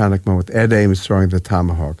with Ed Ames throwing the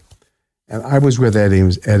tomahawk, and I was with Ed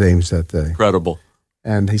Ames that day. Incredible.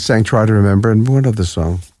 And he sang "Try to Remember" and one other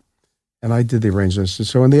song. And I did the arrangements.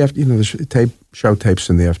 So in the afternoon, the show tapes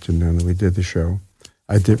in the afternoon, and we did the show.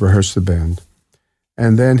 I did rehearse the band.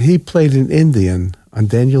 And then he played an Indian on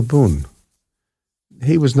Daniel Boone.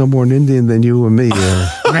 He was no more an Indian than you or me. But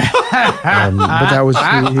that was,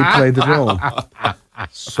 he played the role.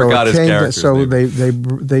 So forgot his character. So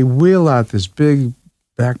they wheel out this big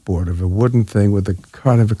backboard of a wooden thing with a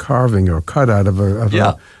kind of a carving or cutout of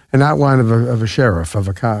an outline of a sheriff, of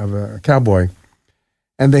a cowboy.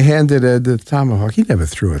 And they handed Ed the tomahawk. He never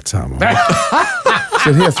threw a tomahawk. He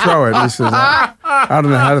said, here, throw it. He said, I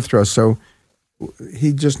don't know how to throw. So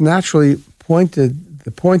he just naturally pointed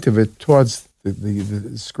the point of it towards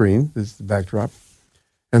the screen, the backdrop,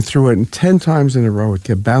 and threw it. And 10 times in a row, it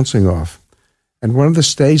kept bouncing off. And one of the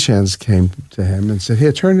stagehands came to him and said,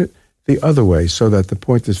 here, turn it the other way so that the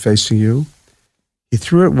point is facing you. He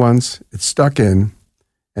threw it once. It stuck in.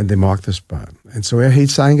 And they marked the spot. And so he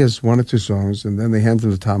sang his 1 or 2 songs, and then they handed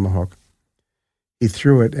him the tomahawk. He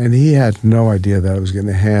threw it, and he had no idea that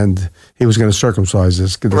he was going to circumcise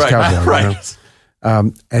this cowboy. Right.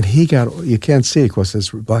 And he got, you can't see it because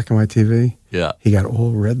it's black and white TV. Yeah. He got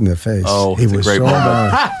all red in the face. Oh, he was so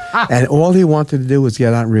mad. And all he wanted to do was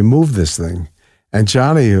get out and remove this thing. And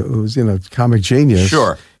Johnny, who's, comic genius.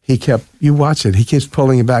 Sure. You watch it, he keeps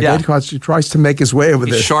pulling it back. Yeah. He tries to make his way over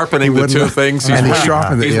there. He's sharpening the two things. He's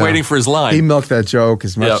sharpening it. He's waiting for his line. He milked that joke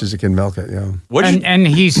as much as he can milk it,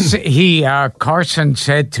 Carson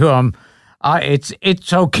said to him,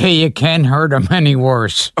 it's okay, you can't hurt him any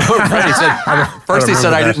worse. Right, he said, first he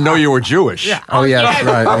said, I didn't know you were Jewish. Yeah. Oh, yes,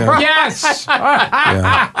 right. Yeah.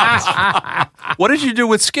 Yes. What did you do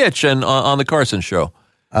with Skitch and on the Carson show?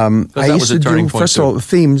 I used to do, first of all,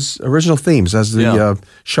 original themes, as the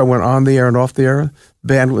show went on the air and off the air.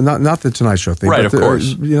 Band, not the Tonight Show theme, right? But of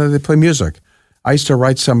course, they play music. I used to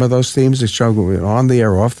write some of those themes. The show went on the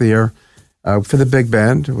air, off the air, for the big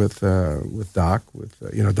band with Doc.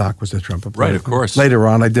 Doc was the trumpet player. Right, of course. Later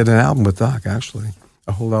on, I did an album with Doc, actually,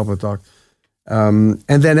 a whole album with Doc. And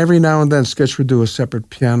then every now and then, Skitch would do a separate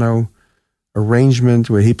piano arrangement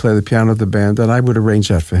where he played the piano of the band, and I would arrange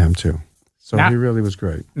that for him too. So he really was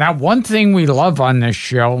great. Now, one thing we love on this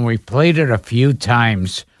show, and we played it a few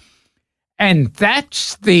times, and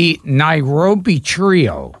that's the Nairobi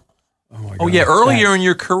Trio. Oh yeah, earlier in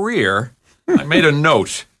your career, I made a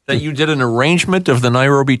note that you did an arrangement of the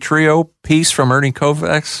Nairobi Trio piece from Ernie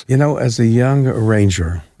Kovacs. As a young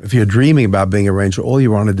arranger, if you're dreaming about being an arranger, all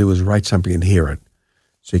you want to do is write something and hear it.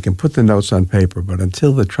 So you can put the notes on paper, but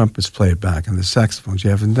until the trumpets play it back and the saxophones, you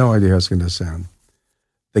have no idea how it's going to sound.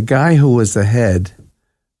 The guy who was the head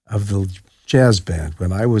of the jazz band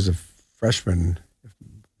when I was a freshman,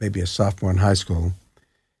 maybe a sophomore in high school,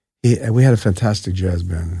 we had a fantastic jazz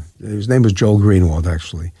band. His name was Joel Greenwald,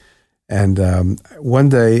 actually. And one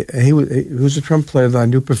day, he was a trumpet player that I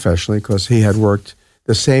knew professionally because he had worked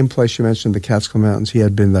the same place you mentioned, the Catskill Mountains. He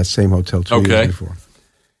had been in that same hotel 2 years before.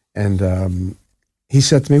 And he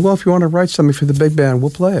said to me, well, if you want to write something for the big band, we'll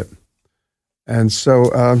play it. And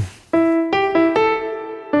so...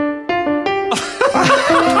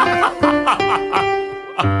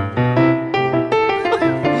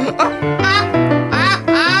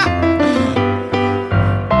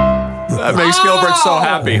 That makes Gilbert so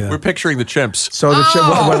happy. Yeah. We're picturing the chimps. So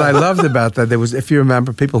what I loved about that, there was, if you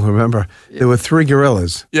remember, people who remember, there were 3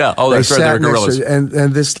 gorillas. Yeah, that's right, there were gorillas. And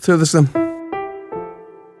this, to this,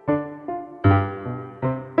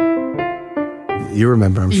 you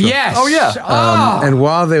remember, I'm sure. Yes. Oh, yeah. And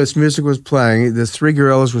while this music was playing, the 3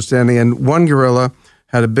 gorillas were standing, and one gorilla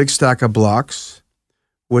had a big stack of blocks,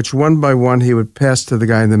 which one by one he would pass to the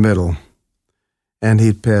guy in the middle. And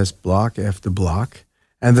he'd pass block after block.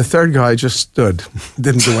 And the third guy just stood,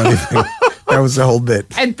 didn't do anything. That was the whole bit.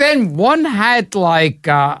 And then one had like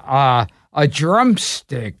a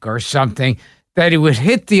drumstick or something that he would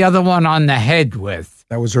hit the other one on the head with.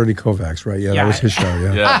 That was Ernie Kovacs, right? Yeah, Yeah. that was his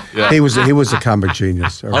show. Yeah, Yeah. he was a comic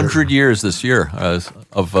genius. 100 years this year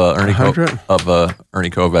of Ernie 100? Ernie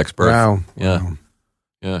Kovacs' birth. Wow. Yeah. Wow.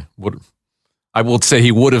 Yeah. I will say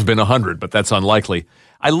he would have been 100, but that's unlikely.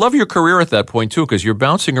 I love your career at that point, too, because you're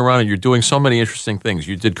bouncing around and you're doing so many interesting things.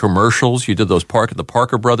 You did commercials. You did those the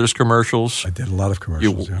Parker Brothers commercials. I did a lot of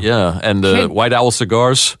commercials. And the White Owl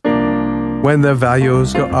cigars. When the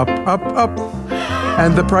values go up, up, up,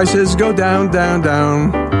 and the prices go down, down,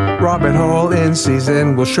 down, Robert Hall in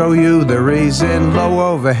season will show you the reason. Low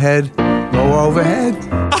overhead, low overhead.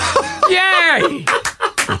 Yay!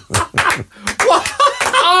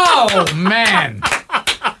 Oh, man.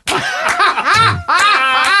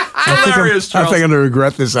 Hilarious, I think I'm going to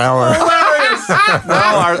regret this hour. No,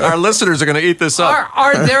 our listeners are going to eat this up.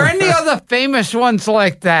 Are there any other famous ones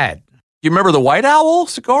like that? You remember the White Owl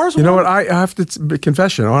cigars? You know what? I have to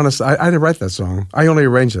confession, honest. I didn't write that song. I only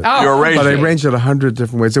arranged it. Oh, You arranged But I it. arranged it 100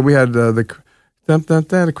 different ways. So we had the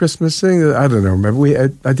Christmas thing. I don't know.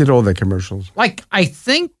 Remember, I did all the commercials. Like, I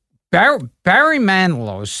think Barry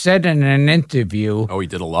Manilow said in an interview, Oh, he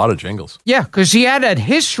did a lot of jingles. yeah, because he had a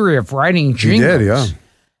history of writing He jingles. did, yeah.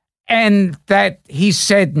 And that he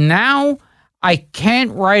said, now I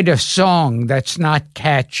can't write a song that's not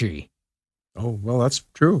catchy. Oh, well, that's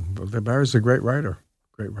true. But Barry's a great writer.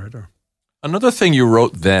 Great writer. Another thing you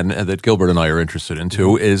wrote then that Gilbert and I are interested in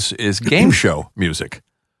too is game show music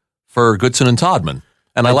for Goodson and Todman.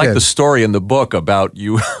 And I like did. the story in the book about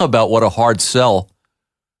you about what a hard sell.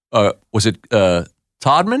 Was it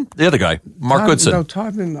Todman? The other guy, Mark Goodson. No,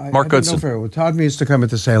 Todman. Mark I didn't Goodson. know very well. Todman used to come in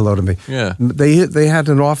to say hello to me. Yeah. They had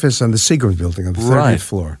an office on the Seagram building on the 30th Right.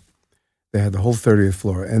 floor. They had the whole 30th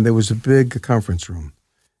floor, and there was a big conference room.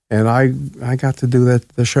 And I got to do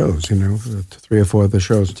the shows, 3 or 4 of the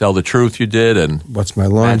shows. Tell the Truth you did, and What's My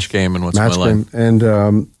Line? Match Game and What's Match My Line. Game.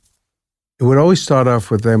 And it would always start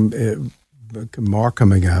off with them, Mark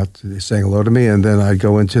coming out, saying hello to me, and then I'd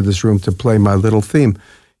go into this room to play my little theme.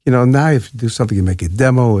 Now if you do something, you make a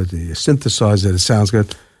demo, you synthesize it, it sounds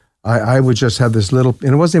good. I would just have this little,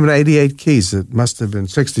 and it wasn't even 88 keys. It must have been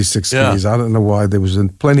 66 Yeah. keys. I don't know why. There was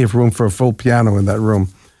plenty of room for a full piano in that room.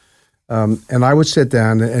 And I would sit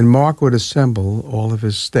down, and Mark would assemble all of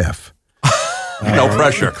his staff. No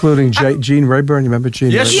pressure. Including Gene Rayburn. You remember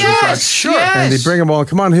Gene Yes, Rayburn? Yes, sure. yes. And they bring them all.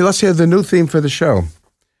 Come on, let's hear the new theme for the show.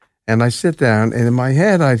 And I sit down, and in my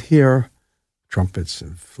head, I'd hear trumpets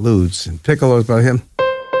and flutes and piccolos by him.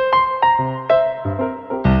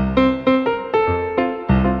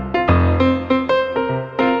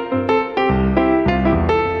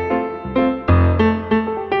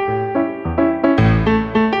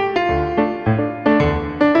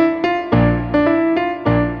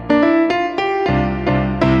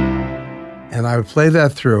 And I would play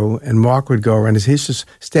that through, and Mark would go around. He'd just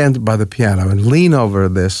stand by the piano and lean over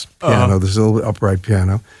this piano, this little upright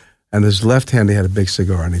piano. And his left hand, he had a big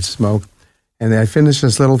cigar, and he'd smoke. And I'd finish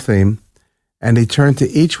this little theme, and he'd turn to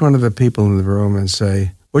each one of the people in the room and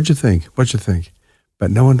say, "What'd you think? What'd you think?"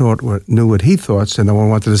 But no one knew what he thought, so no one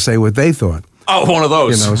wanted to say what they thought. Oh, one of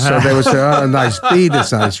those. So they would say, "Oh, nice beat,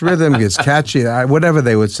 it's nice rhythm, it's catchy," whatever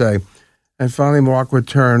they would say. And finally, Mark would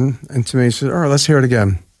turn and to me and say, "All right, let's hear it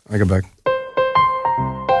again." I go back.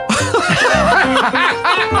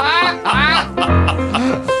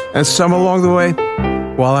 And some along the way,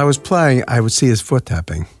 while I was playing, I would see his foot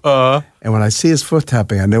tapping. And when I see his foot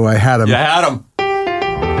tapping, I knew I had him. You had him.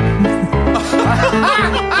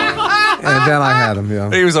 And then I had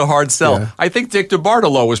him, He was a hard sell. Yeah. I think Dick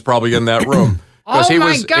DeBartolo was probably in that room because Oh, he my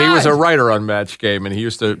was God. a writer on Match Game, and he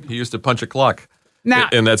used to punch a clock Now-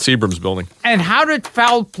 in that Seabrams building. And how did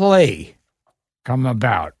Foul Play come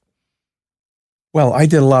about? Well, I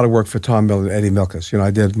did a lot of work for Tom Miller and Eddie Milkus.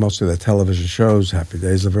 I did most of their television shows, Happy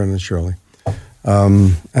Days of Vernon and Shirley.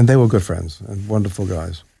 And they were good friends and wonderful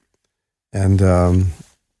guys. And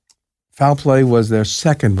Foul Play was their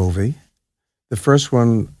second movie. The first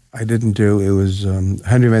one I didn't do. It was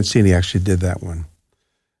Henry Mancini actually did that one.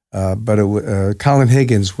 But Colin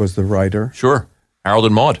Higgins was the writer. Sure. Harold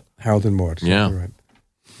and Maude. Harold and Maude. Yeah.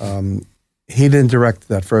 Right. He didn't direct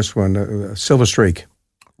that first one, Silver Streak.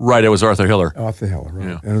 Right, it was Arthur Hiller. Arthur Hiller, right.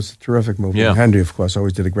 Yeah. And it was a terrific movie. Yeah. Henry, of course,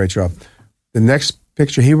 always did a great job. The next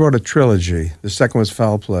picture, he wrote a trilogy. The second was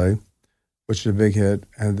Foul Play, which is a big hit.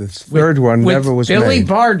 And the third one With never was Billy made.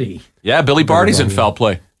 Barty. Yeah, Billy Barty's in Barty. Foul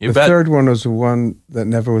Play. You The bet. third one was the one that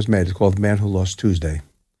never was made. It's called Man Who Lost Tuesday.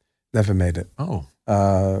 Never made it. Oh,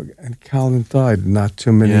 And Colin died not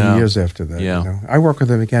too many Yeah. years after that. Yeah. I worked with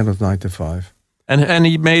him again with 9 to 5. and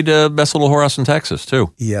he made Best Little Whorehouse in Texas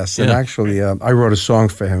too. Yes, and Yeah. actually, I wrote a song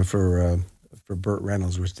for him for for Burt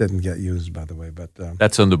Reynolds, which didn't get used, by the way. But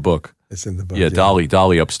That's in the book. it's in the book. Yeah, Dolly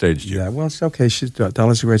upstaged you. Yeah, well, it's okay.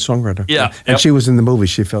 Dolly's a great songwriter. Yeah, And yep. she was in the movie.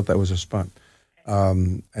 She felt that was a spot.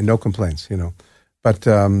 And no complaints, But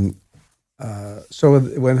so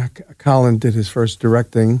when Colin did his first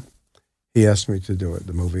directing, he asked me to do it,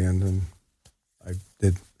 the movie, and then I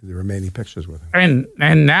did the remaining pictures with him.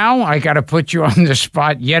 And now I got to put you on the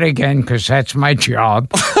spot yet again because that's my job.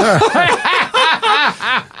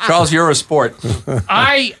 Charles, you're a sport. Do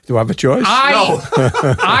I have a choice?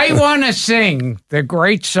 I want to sing the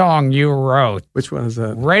great song you wrote, Which one is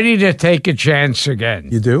that? Ready to Take a Chance Again.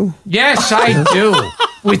 You do? Yes, I do.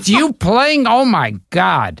 With you playing, oh my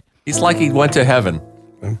God. He's like he went to heaven.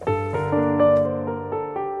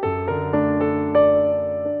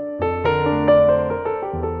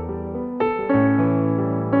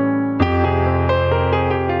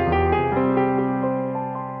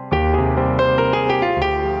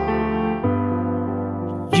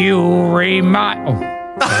 You remind... Oh.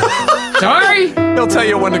 Sorry? He'll tell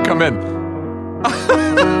you when to come in.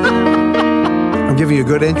 I'm giving you a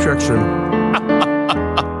good introduction.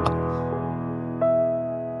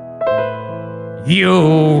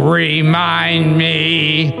 You remind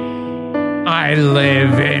me I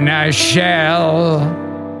live in a shell,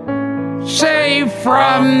 safe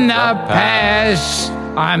from the past.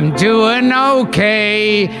 I'm doing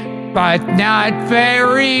okay, but not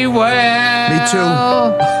very well. Me too.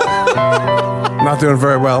 Not doing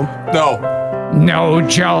very well. No. No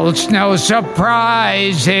jolts, no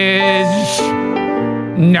surprises.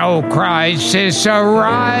 No crisis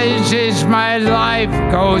arises, my life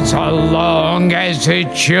goes along as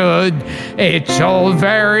it should. It's all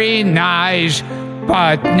very nice,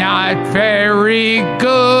 but not very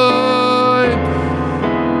good.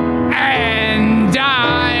 And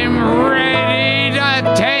I'm ready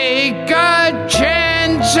to take a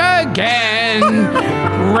chance again.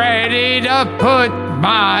 Ready to put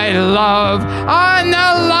my love on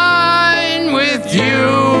the line with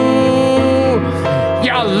you.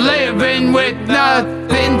 You're living with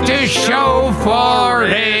nothing to show for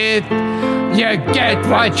it. You get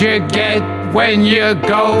what you get when you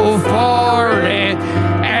go for it.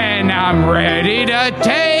 And I'm ready to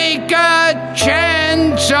take a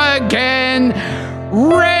chance again.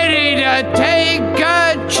 Ready to take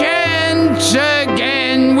a chance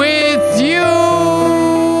again with you.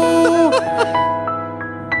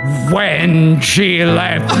 When she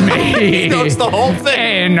left me He knows the whole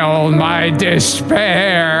thing. in all my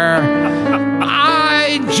despair,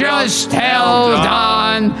 I just held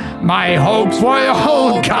on. My hopes were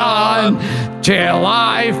all gone till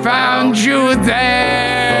I found you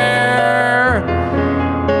there.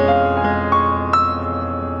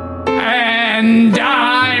 And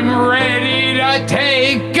I'm ready to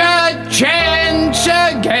take a chance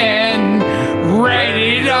again.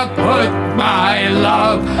 Ready to put my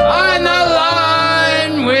love on the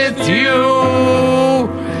line with you.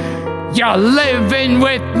 You're living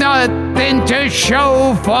with nothing to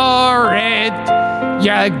show for it.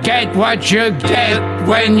 You get what you get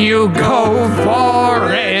when you go for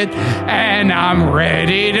it. And I'm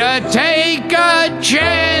ready to take a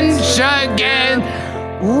chance again.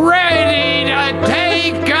 Ready to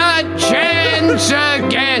take a chance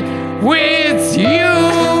again with you.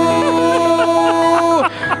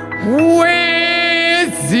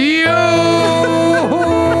 With you.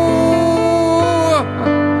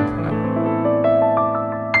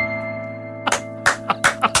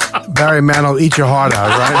 Barry Mann will eat your heart out,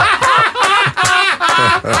 right?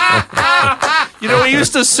 You know, we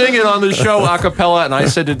used to sing it on the show a cappella, and I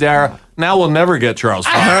said to Dara, now we'll never get Charles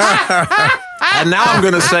Fox. And now I'm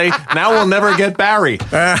going to say, now we'll never get Barry.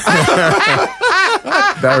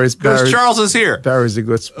 Barry's Because Charles is here. Barry's a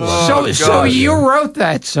good sport. So you wrote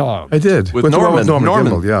that song. I did. With Norman.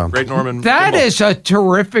 Gimbel, yeah. Great Norman. That Gimbel. is a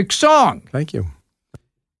terrific song. Thank you.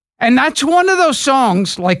 And that's one of those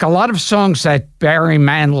songs, like a lot of songs that Barry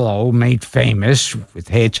Manilow made famous with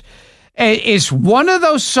hits, is one of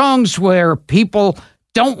those songs where people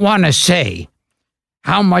don't want to say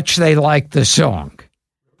how much they like the song.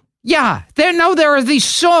 Yeah, there are these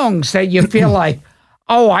songs that you feel like,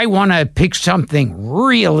 oh, I want to pick something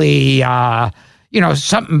really,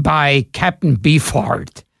 something by Captain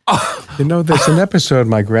Beefheart. You know, there's an episode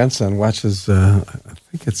my grandson watches. I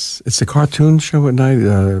think it's a cartoon show at night.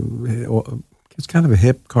 It's kind of a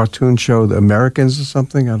hip cartoon show, The Americans or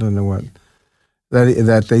something. I don't know what.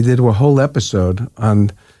 That they did a whole episode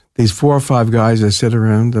on these 4 or 5 guys that sit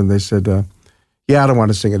around and they said, Yeah, I don't want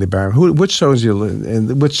to sing any Barry. Which songs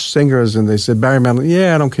and which singers? And they said Barry Manilow.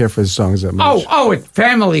 Yeah, I don't care for his songs that much. It's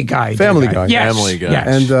Family Guy. Family Guy. Yes. Family Guy. Yes.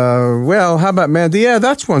 And well, how about Mandy? Yeah,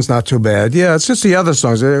 that one's not too bad. Yeah, it's just the other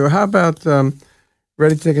songs. How about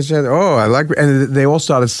Ready to Take a Chance? Oh, I like. And they all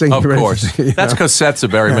started singing. Of Ready course. to, That's because Seth's a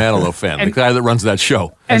Barry Manilow fan, the guy that runs that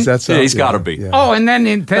show. Is that so? Yeah, he's got to be. Yeah. Oh, and then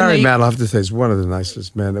Barry Manilow, I have to say, is one of the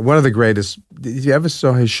nicest men. One of the greatest. If you ever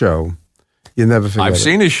saw his show, you never forget I've it.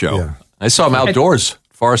 seen his show. Yeah. I saw him outdoors,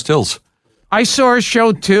 Forest Hills. I saw a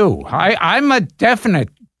show too. I'm a definite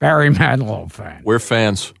Barry Manilow fan. We're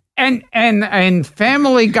fans. And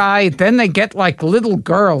Family Guy, then they get like little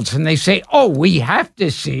girls and they say, "Oh, we have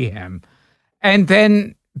to see him." And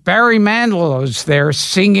then Barry Manilow's there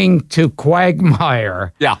singing to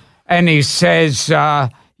Quagmire. Yeah. And he says,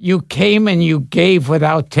 "You came and you gave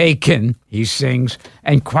without taking," he sings.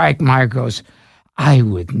 And Quagmire goes, "I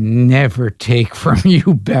would never take from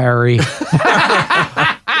you, Barry."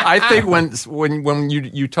 I think when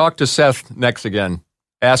you talk to Seth next again,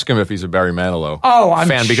 ask him if he's a Barry Manilow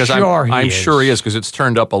fan, because I'm sure he is, because it's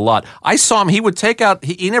turned up a lot. I saw him. He would take out.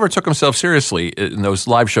 He never took himself seriously in those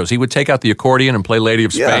live shows. He would take out the accordion and play "Lady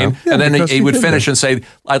of Spain," and then he would finish and say,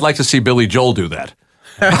 "I'd like to see Billy Joel do that."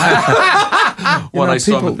 When I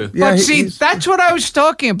saw him at the, But see, that's what I was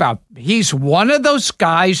talking about. He's one of those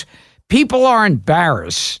guys. People are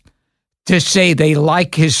embarrassed to say they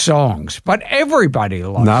like his songs, but everybody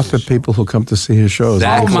likes. Not the people who come to see his shows.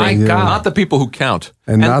 Exactly. Oh my God! Not the people who count,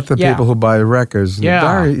 and not the people who buy records. Yeah.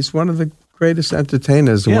 Barry, he's one of the greatest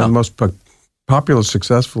entertainers, one of the most popular,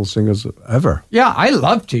 successful singers ever. Yeah, I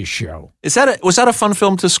loved his show. was that a fun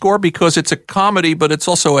film to score, because it's a comedy, but it's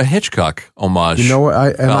also a Hitchcock homage? You know what?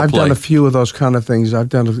 I've done a few of those kind of things. I've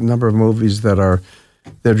done a number of movies that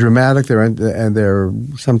they're dramatic, they're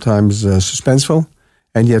sometimes suspenseful,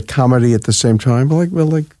 and yet comedy at the same time. Like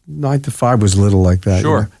 9 to 5 was a little like that.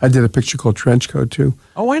 Sure. You know? I did a picture called Trench Coat too.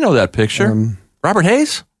 Oh, I know that picture. Robert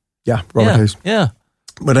Hayes? Yeah, Robert Hayes. Yeah.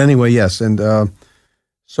 But anyway, yes. And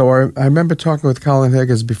so I remember talking with Colin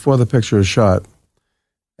Higgins before the picture was shot.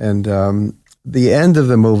 And the end of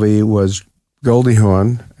the movie was Goldie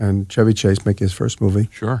Hawn and Chevy Chase making his first movie.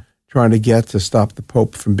 Sure. Trying to stop the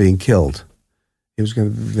Pope from being killed. He was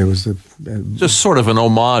going to, there was the... Just sort of an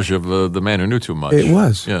homage of The Man Who Knew Too Much. It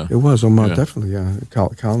was. Yeah. It was. Definitely, yeah.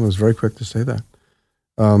 Colin was very quick to say that.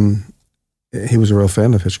 He was a real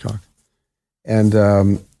fan of Hitchcock. And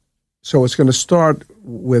so it's going to start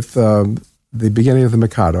with the beginning of the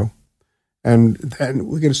Mikado. And then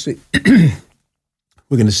we're going to see...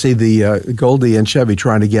 we're going to see the Goldie and Chevy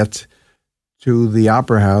trying to get to the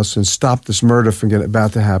opera house and stop this murder from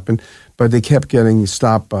about to happen. But they kept getting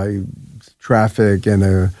stopped by traffic and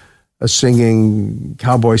a singing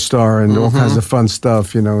cowboy star and all kinds of fun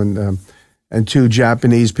stuff, you know, and two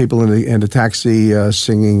Japanese people in a taxi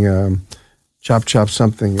singing Chop Chop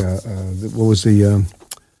something. What was it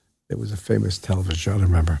was a famous television show, I don't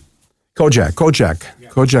remember. Kojak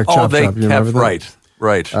Chop Chop. They You remember kept,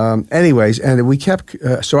 that? right. Anyways, and we kept,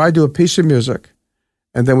 so I do a piece of music,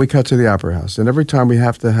 and then we cut to the opera house. And every time we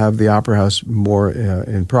have to have the opera house more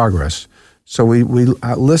in progress. So we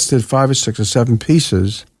listed 5 or 6 or 7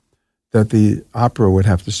 pieces that the opera would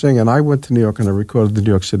have to sing. And I went to New York and I recorded the New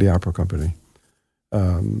York City Opera Company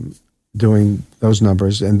doing those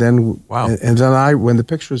numbers. And then, and then when the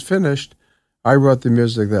picture was finished, I wrote the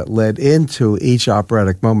music that led into each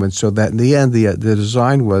operatic moment, so that in the end, the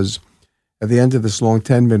design was, at the end of this long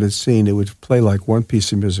 10-minute scene, it would play like one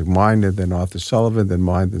piece of music, mine, and then Arthur Sullivan, then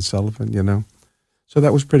mine, then Sullivan, you know? So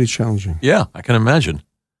that was pretty challenging. Yeah, I can imagine.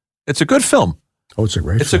 It's a good film. Oh, it's a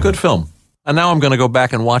great film. It's a good film. And now I'm going to go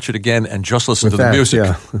back and watch it again and just listen to the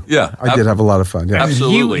music. Yeah. I did have a lot of fun. Yeah.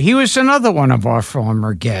 Absolutely. He was another one of our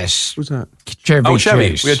former guests. Who's that? Chevy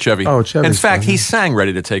Chase. We had Chevy. Oh, Chevy. In fact, he sang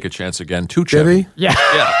 "Ready to Take a Chance Again" to Chevy. Yeah.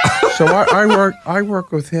 So I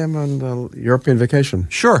work with him on the European Vacation.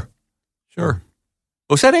 Sure.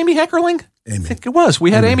 Was that Amy Heckerling? Amy. I think it was. We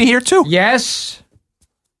had Amy here too. Yes.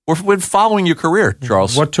 We're following your career,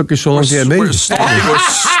 Charles. What took you so long to get me? We're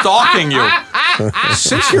stalking you.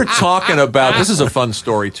 Since you're talking about, this is a fun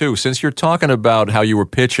story too, since you're talking about how you were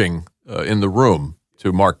pitching in the room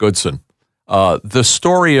to Mark Goodson, the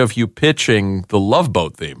story of you pitching the Love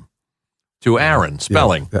Boat theme to Aaron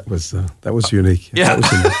Spelling. Yeah, that was unique. Yeah. That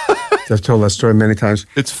was unique. I've told that story many times.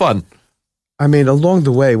 It's fun. I mean, along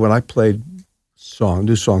the way, when I played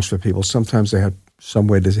new songs for people, sometimes they had some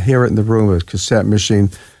way to hear it in the room, a cassette machine.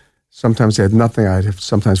 Sometimes they had nothing. I had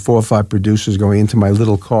sometimes 4 or 5 producers going into my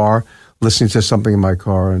little car, listening to something in my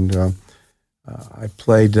car, and I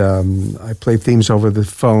played themes over the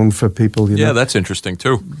phone for people. You know? That's interesting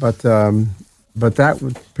too. But But that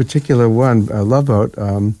particular one, Love Boat,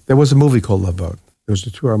 there was a movie called Love Boat. There was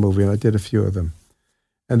a 2-hour movie, and I did a few of them.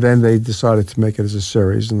 And then they decided to make it as a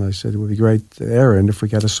series, and I said, it would be great, Aaron, if we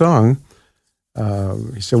got a song.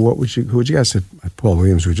 He said, who would you guys? I said, Paul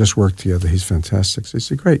Williams. We just worked together. He's fantastic. So he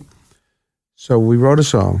said, great. So we wrote a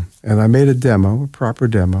song, and I made a demo, a proper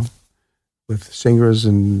demo, with singers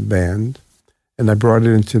and band, and I brought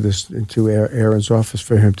it into Aaron's office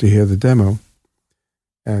for him to hear the demo.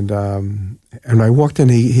 And I walked in,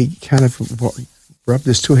 he kind of rubbed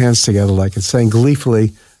his 2 hands together like and saying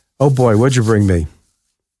gleefully, "Oh boy, what'd you bring me?"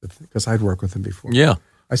 Because I'd worked with him before. Yeah.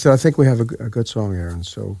 I said, "I think we have a good song, Aaron.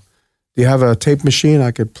 So do you have a tape machine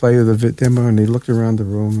I could play the demo?" And he looked around the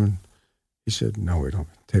room and he said, "No, we don't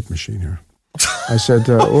have a tape machine here." I said,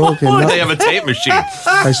 "Well, okay." They have a tape machine.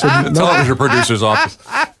 I said, The television producer's office.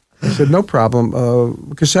 I said, "No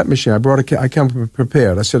problem. Cassette machine. I come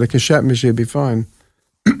prepared." I said, "A cassette machine would be fine."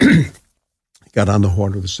 He got on the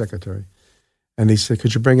horn with the secretary. And he said,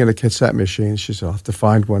 "Could you bring in a cassette machine?" She said, "I'll have to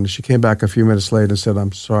find one." She came back a few minutes later and said,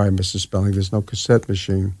 "I'm sorry, Mr. Spelling, there's no cassette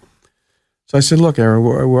machine." So I said, "Look, Aaron,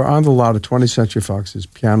 we're on the lot of 20th Century Fox. There's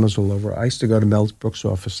pianos all over. I used to go to Mel Brooks'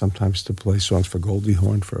 office sometimes to play songs for Goldie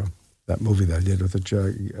Hawn for that movie that I did with the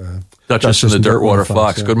Duchess and the Dirtwater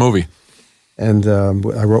Fox. Yeah. Good movie. And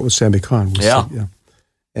I wrote with Sammy Kahn. Yeah.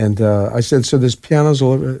 And I said, "So there's pianos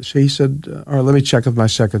all over." So he said, "All right, let me check with my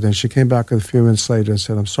secretary." And she came back a few minutes later and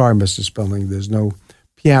said, "I'm sorry, Mr. Spelling, there's no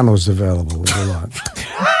pianos available in the lot."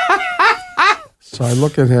 So I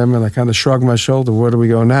looked at him and I kind of shrugged my shoulder. "Where do we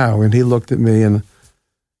go now?" And he looked at me and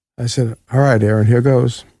I said, "All right, Aaron, here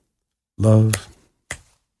goes. Love,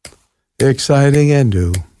 exciting and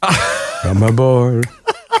new. Come aboard.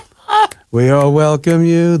 We all welcome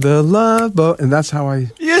you, the Love Boat." And that's how I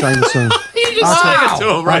sang the song. Sang it to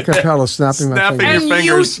him right there. Acapella, snapping my Snapping fingers.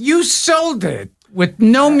 your fingers. You sold it with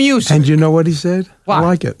no music. And you know what he said? What? I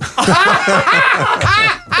like it.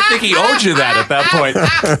 I think he owed you that at that point.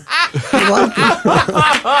 I like it.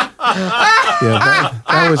 Yeah,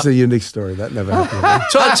 that was a unique story. That never happened.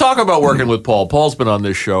 So talk about working with Paul. Paul's been on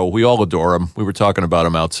this show. We all adore him. We were talking about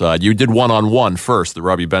him outside. You did One-on-One first, the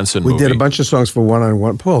Robbie Benson We movie. did a bunch of songs for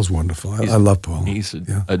One-on-One. Paul's wonderful. I love Paul. He's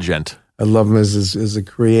a gent. I love him as a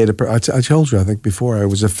creative. I told you, I think before, I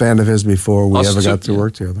was a fan of his before we Us ever too, got to yeah.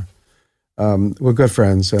 work together. We're good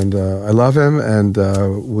friends, and I love him, and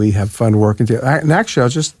we have fun working together. And actually, I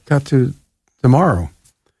just got to tomorrow,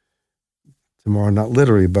 not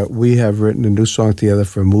literally, but we have written a new song together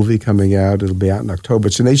for a movie coming out. It'll be out in October.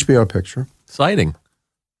 It's an HBO picture, Exciting.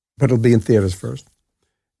 but it'll be in theaters first.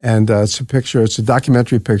 And it's a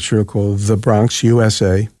documentary picture called The Bronx,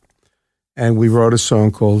 USA. And we wrote a song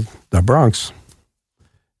called The Bronx.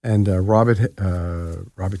 And Robert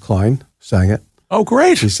Klein sang it. Oh,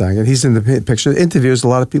 great. He sang it. He's in the picture. Interviews a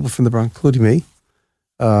lot of people from the Bronx, including me,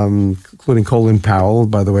 including Colin Powell,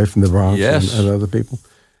 by the way, from the Bronx, Yes. and other people.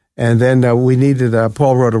 And then we needed,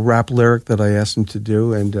 Paul wrote a rap lyric that I asked him to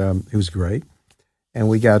do, and it was great. And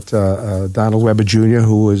we got Donald Webber Jr.,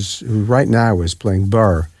 who right now is playing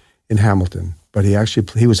Burr in Hamilton, but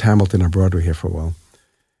he was Hamilton on Broadway here for a while.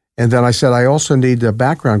 And then I said I also need a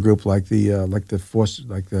background group like the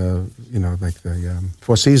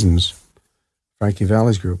Four Seasons, Frankie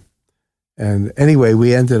Valli's group. And anyway,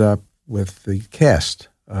 we ended up with the cast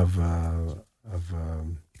of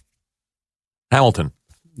Hamilton.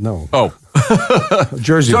 no Oh.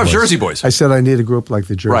 Jersey Boys. Jersey Boys. I said I need a group like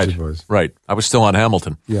the Jersey Right. Boys. Right. I was still on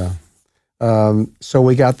Hamilton. Yeah. So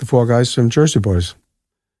we got the 4 guys from Jersey Boys.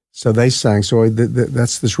 So they sang. So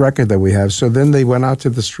that's this record that we have. So then they went out to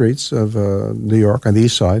the streets of New York on the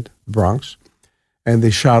east side, the Bronx, and they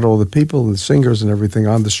shot all the people and the singers and everything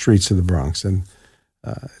on the streets of the Bronx. And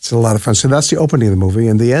it's a lot of fun. So that's the opening of the movie.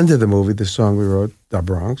 And the end of the movie, the song we wrote, The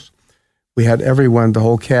Bronx, we had everyone, the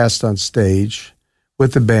whole cast on stage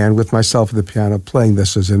with the band, with myself at the piano, playing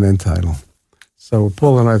this as an end title. So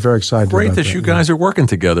Paul and I are very excited Great about that you guys are working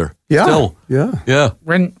together. Yeah. Still. Yeah. Yeah.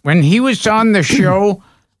 When he was on the show,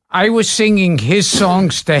 I was singing his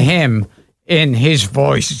songs to him in his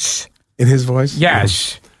voice. In his voice?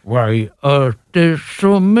 Yes. Why are there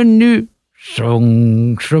so many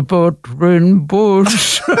songs about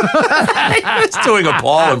rainbows? It's doing a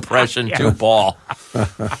Paul impression too, Paul.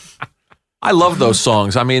 I love those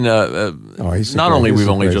songs. I mean, not only we've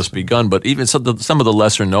only just begun, but even some of the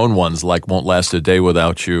lesser known ones, like "Won't Last a Day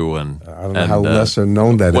Without You," and I don't know how lesser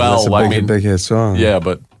known that is. well, That's a big hit song. yeah,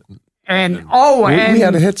 but and we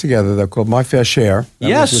had a hit together though called "My Fair Share." That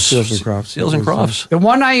yes, was with Seals and Crofts. Seals and Crofts. the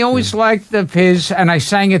one I always liked of his, and I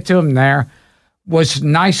sang it to him there, was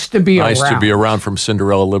 "Nice to Be Around." Nice to be around from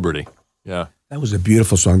Cinderella Liberty. Yeah. That was a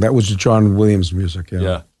beautiful song. That was John Williams music.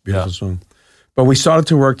 Yeah, Beautiful yeah. song. But we started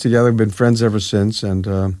to work together. We've been friends ever since, and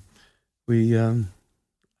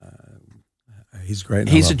he's great.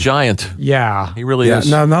 He's a giant. Yeah. He really is.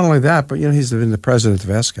 No, not only that, but he's been the president of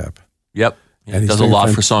ASCAP. Yep. And he does a lot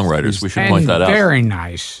for songwriters. We should point that out. Very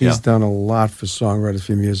nice. He's done a lot for songwriters,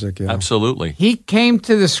 for music. Yeah. Absolutely. He came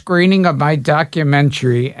to the screening of my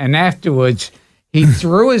documentary, and afterwards he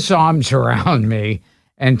threw his arms around me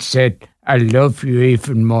and said, "I love you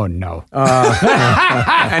even more now."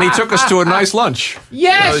 And he took us to a nice lunch.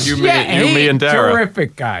 Yes, you, me, and Dara.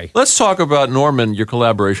 Terrific guy. Let's talk about Norman, your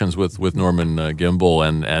collaborations with Norman Gimbel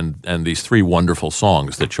and these 3 wonderful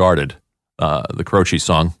songs that charted. The Croce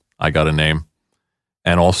song, I Got a Name,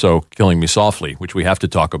 and also Killing Me Softly, which we have to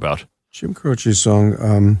talk about. Jim Croce's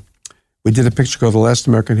song, we did a picture called The Last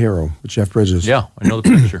American Hero with Jeff Bridges. Yeah, I know the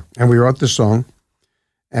picture. And we wrote the song,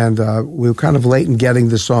 and we were kind of late in getting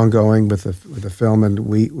the song going with the film,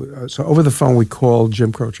 and so over the phone we called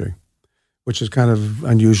Jim Croce, which is kind of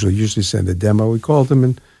unusual. You usually send a demo. We called him,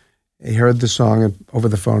 and he heard the song over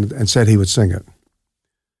the phone and said he would sing it.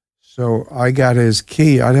 So I got his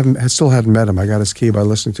key. I still hadn't met him. I got his key by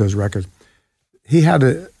listening to his record. He had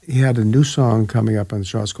a new song coming up on the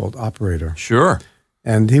charts called Operator. Sure.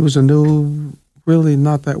 And he was a new, really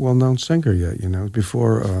not that well-known singer yet,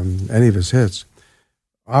 before any of his hits.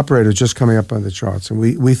 Operator just coming up on the charts. And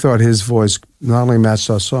we thought his voice not only matched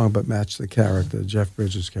our song, but matched the character, Jeff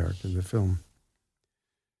Bridges' character in the film.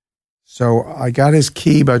 So I got his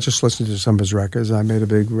key by just listening to some of his records. I made a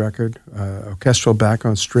big record, orchestral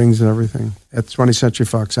background, strings and everything, at 20th Century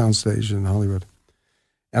Fox Soundstage in Hollywood.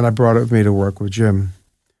 And I brought it with me to work with Jim.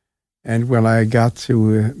 And when I got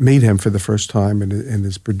to meet him for the first time in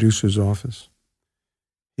his producer's office,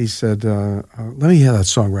 he said, let me hear that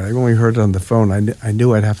song, right? I only heard it on the phone. I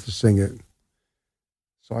knew I'd have to sing it.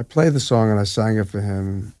 So I played the song and I sang it for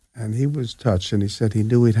him. And he was touched, and he said he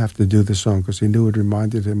knew he'd have to do the song because he knew it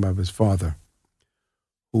reminded him of his father,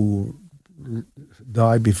 who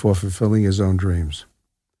died before fulfilling his own dreams.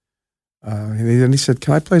 And then he said,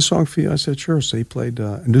 "Can I play a song for you?" I said, "Sure." So he played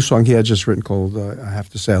a new song he had just written called "I Have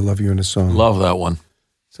to Say I Love You" in a song. Love that one.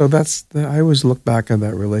 So I always look back on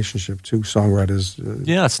that relationship. 2 songwriters,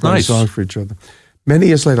 yeah, it's nice. Songs for each other. Many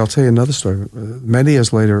years later, I'll tell you another story. Many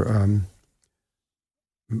years later,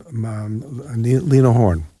 Lena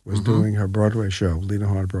Horne was doing her Broadway show, Lena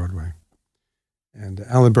Horne Broadway. And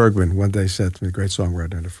Alan Bergman one day said to me, a great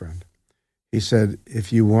songwriter and a friend, he said,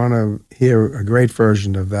 if you want to hear a great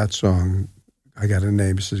version of that song, I Got a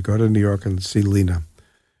Name, he says, go to New York and see Lena.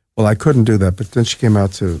 Well, I couldn't do that, but then she came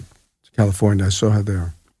out to California. I saw her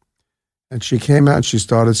there. And she came out and she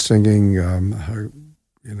started singing her,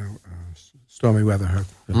 Stormy Weather, her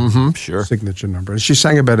sure. signature number. And she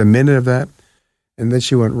sang about a minute of that, and then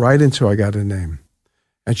she went right into I Got a Name.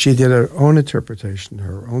 And she did her own interpretation,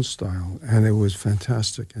 her own style, and it was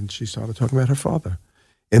fantastic. And she started talking about her father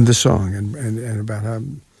in the song and about how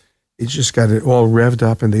he just got it all revved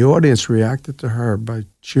up, and the audience reacted to her by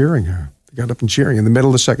cheering her. They got up and cheering in the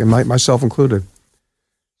middle of the second, myself included.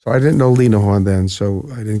 So I didn't know Lena Horne then, so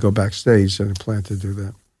I didn't go backstage. I didn't plan to do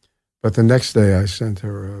that. But the next day I sent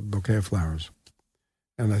her a bouquet of flowers.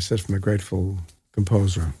 And I said, from a grateful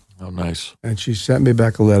composer. Oh, nice. And she sent me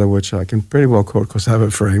back a letter, which I can pretty well quote because I have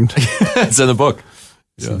it framed. It's in the book.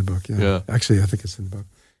 It's in the book, yeah. Actually, I think it's in the book.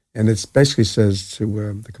 And it basically says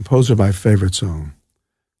to the composer of my favorite song,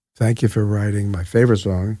 thank you for writing my favorite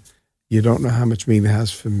song. You don't know how much meaning it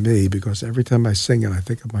has for me because every time I sing it, I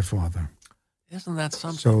think of my father. Isn't that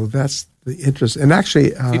something? So that's the interest. And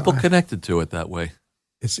actually... people connected to it that way.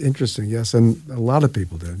 It's interesting, yes. And a lot of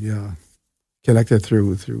people did, yeah. Connected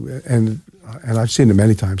through and I've seen him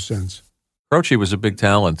many times since. Croce was a big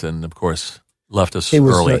talent and, of course, left us he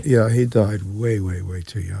was, early. He died way, way, way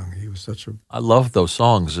too young. He was such a... I love those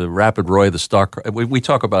songs. Rapid Roy, the Star... We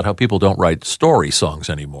talk about how people don't write story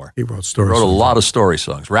songs anymore. He wrote story songs. He wrote a lot of story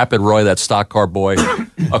songs. Rapid Roy, that stock car boy.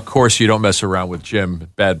 Of course, You Don't Mess Around with Jim.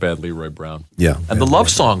 Bad, Bad Leroy Brown. Yeah. And the love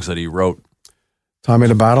songs that he wrote. Tommy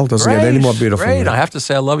in a Bottle doesn't get any more beautiful. Great. I have to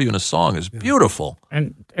say I love you in a song is beautiful.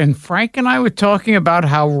 And Frank and I were talking about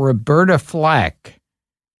how Roberta Flack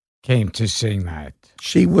came to sing that.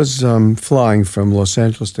 She was flying from Los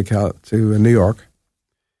Angeles to New York.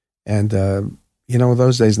 And, in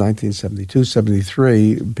those days, 1972,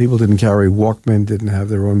 73, people didn't carry Walkman, didn't have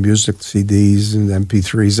their own music CDs and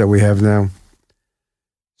MP3s that we have now.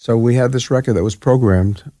 So we had this record that was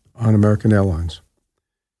programmed on American Airlines.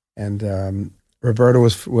 And Roberta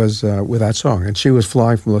was with that song, and she was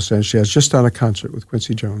flying from Los Angeles. She had just done a concert with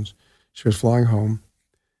Quincy Jones. She was flying home,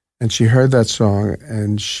 and she heard that song,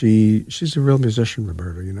 and she's a real musician,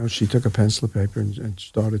 Roberta. She took a pencil and paper and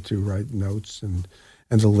started to write notes and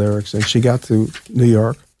and the lyrics. And she got to New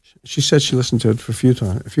York. She said she listened to it for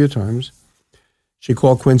a few times. She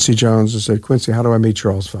called Quincy Jones and said, "Quincy, how do I meet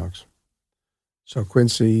Charles Fox?" So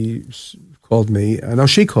Quincy called me. No,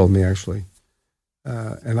 she called me, actually.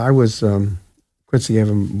 And I was, Quincy gave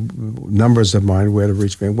him numbers of mine, where to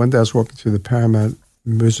reach me. And one day I was walking through the Paramount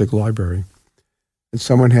Music Library, and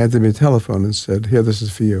someone handed me a telephone and said, "Here, this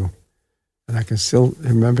is for you." And I can still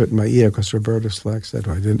remember it in my ear because Roberta Flack said,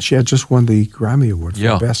 "I didn't." She had just won the Grammy Award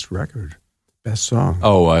for Best Record, Best Song.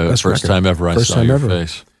 Oh, first time ever I saw your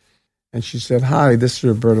face. And she said, "Hi, this is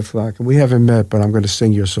Roberta Flack, and we haven't met, but I'm going to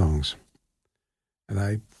sing your songs." And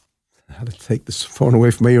I had to take this phone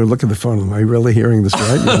away from me and look at the phone. Am I really hearing this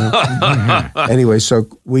right? You know? Anyway, so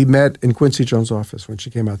we met in Quincy Jones' office when she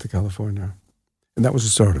came out to California, and that was the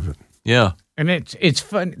start of it. Yeah, and it's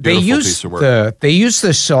fun. Beautiful They used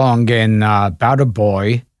the song in "About a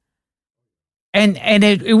Boy," and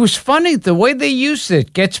it was funny the way they used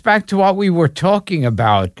it. Gets back to what we were talking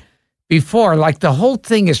about before. Like the whole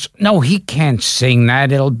thing is, no, he can't sing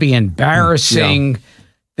that. It'll be embarrassing. Yeah.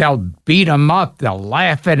 They'll beat him up. They'll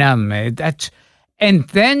laugh at him. And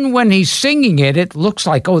then when he's singing it, it looks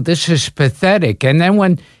like, oh, this is pathetic. And then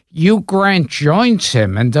when Hugh Grant joins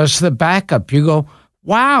him and does the backup, you go,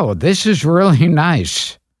 wow, this is really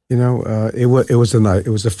nice. You know, it was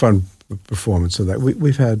a fun performance of that.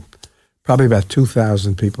 We've had probably about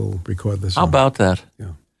 2,000 people record this song. How about that?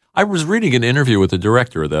 Yeah. I was reading an interview with the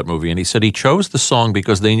director of that movie, and he said he chose the song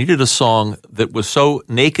because they needed a song that was so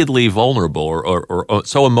nakedly vulnerable or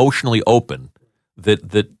so emotionally open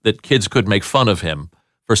that kids could make fun of him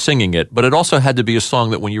for singing it. But it also had to be a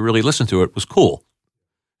song that when you really listened to it was cool.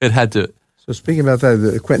 It had to. So speaking about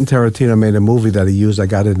that, Quentin Tarantino made a movie that he used. I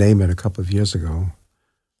got a name in a couple of years ago.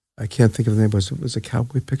 I can't think of the name. It was a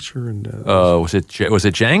cowboy picture, and was it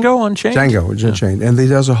Django Unchained? Django Unchained, and he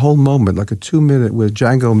does a whole moment, like a 2-minute, where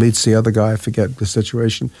Django meets the other guy. I forget the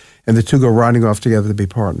situation, and the two go riding off together to be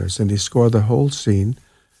partners. And he scored the whole scene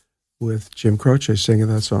with Jim Croce singing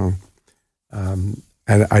that song. And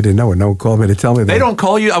I didn't know it. No one called me to tell me that. They don't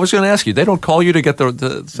call you. I was going to ask you. They don't call you to get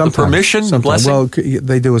the permission, the blessing. Well,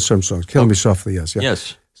 they do with some songs. "Kill Me Softly," yes, yeah.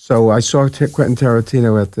 Yes. So I saw Quentin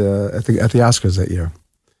Tarantino at the Oscars that year.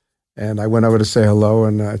 And I went over to say hello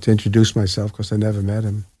and to introduce myself because I never met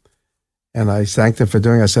him. And I thanked him for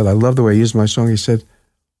doing it. I said, "I love the way you used my song." He said,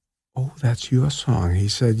 "Oh, that's your song." He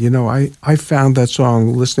said, "You know, I found that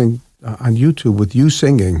song listening on YouTube with you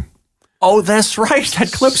singing." Oh, that's right.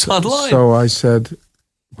 That clip's online. So I said,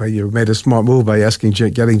 "Well, you made a smart move by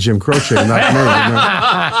getting Jim Croce and not me." You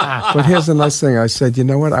know? But here's the nice thing. I said, "You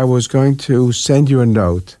know what? I was going to send you a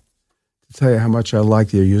note to tell you how much I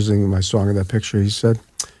liked you using my song in that picture." He said,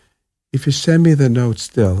 "If you send me the note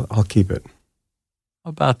still, I'll keep it." How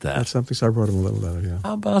about that? That's something, so I wrote him a little letter, yeah.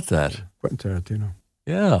 How about that? Quentin Tarantino.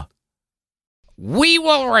 Yeah. We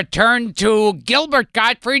will return to Gilbert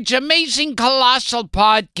Gottfried's Amazing Colossal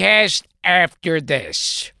Podcast after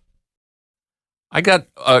this. I got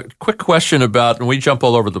a quick question about, and we jump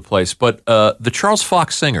all over the place, but the Charles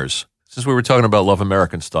Fox Singers, since we were talking about Love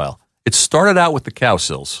American Style, it started out with the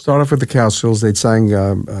Cowsills. Started off with the Cowsills. They sang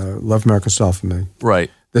Love American Style for me. Right.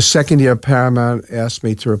 The second year, Paramount asked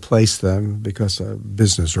me to replace them because of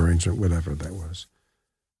business arrangement, whatever that was.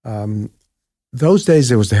 Those days,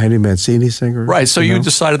 there was the Henry Mancini Singers. Right, so you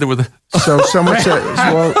decided there were the... So someone said,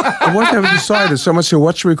 well, it wasn't ever decided. Someone said,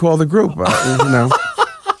 what should we call the group?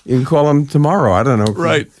 You can call them tomorrow. I don't know.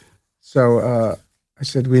 Right. So I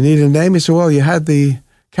said, we need a name. He said, well, you had the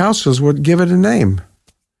Cowsills. Well, give it a name.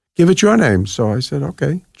 Give it your name. So I said,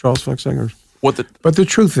 okay, Charles Fox Singers. But the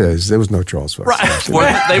truth is, there was no Charles Fox. Right. Were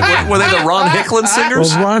they the Ron Hicklin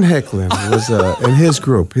Singers? Well, Ron Hicklin was in his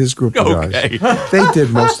group of guys. They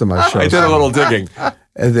did most of my shows. I did a little digging.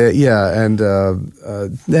 And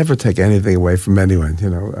never take anything away from anyone.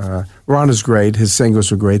 You know, Ron is great. His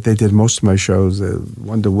singers were great. They did most of my shows,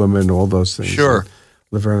 Wonder Woman, all those things. Sure.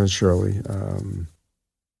 Laverne and Shirley.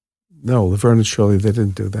 No, Laverne and Shirley, they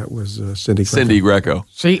didn't do that. Was Cindy Greco. Cindy Greco.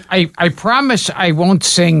 See, I promise I won't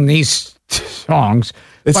sing these songs.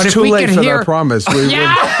 It's but too late for that promise. We're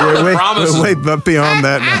way beyond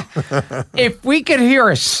that now. If we could hear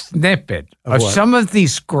a snippet of what? some of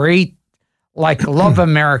these great, like Love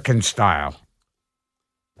American Style.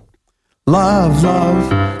 Love,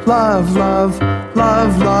 love, love, love,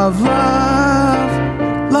 love, love,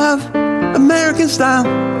 love, love, American style,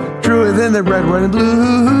 truer than the red, white, and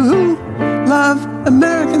blue. Love,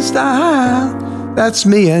 American style, that's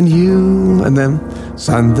me and you. And then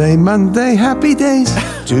Sunday, Monday, happy days.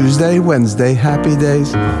 Tuesday, Wednesday, happy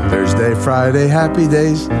days. Thursday, Friday, happy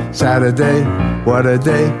days. Saturday, what a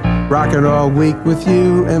day. Rocking all week with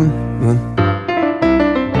you. And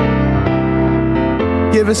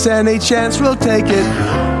Give us any chance, we'll take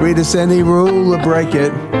it. Read us any rule or break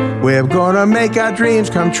it. We're gonna make our dreams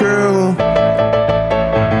come true.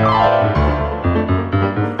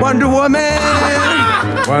 Wonder Woman,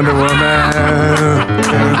 Wonder Woman,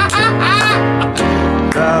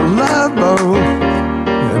 the Love Boat.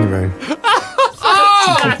 Anyway.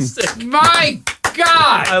 Oh, my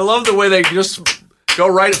God. I love the way they just flow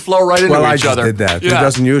right into each other. Well, I just did that. Yeah. It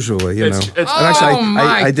doesn't usually, you know. And actually,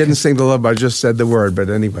 I didn't sing the love, I just said the word, but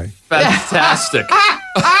anyway. Fantastic.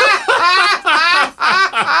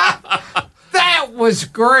 That was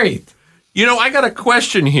great. You know, I got a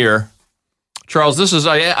question here. Charles,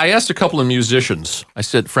 I asked a couple of musicians. I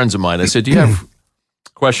said, friends of mine, I said, do you have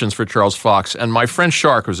questions for Charles Fox? And my friend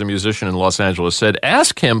Shark, who's a musician in Los Angeles, said,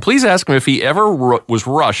 please ask him if he ever was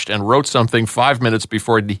rushed and wrote something 5 minutes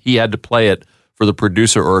before he had to play it for the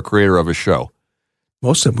producer or a creator of a show.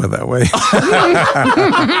 Most of them were that way.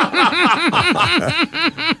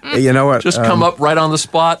 You know what? Just come up right on the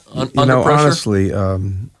spot under pressure? Honestly,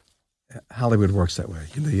 Hollywood works that way.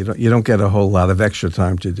 You don't get a whole lot of extra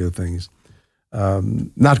time to do things.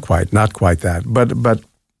 Not quite that. But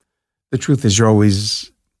the truth is, you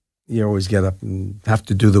always get up and have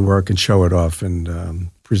to do the work and show it off and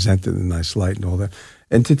present it in a nice light and all that.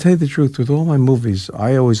 And to tell you the truth, with all my movies,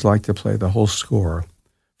 I always like to play the whole score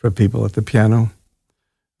for people at the piano.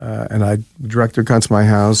 And director comes to my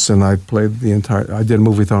house, and I played I did a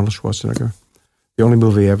movie with Arnold Schwarzenegger, the only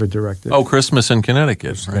movie I ever directed. Oh, Christmas in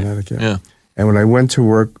Connecticut, right? Connecticut. Yeah. And when I went to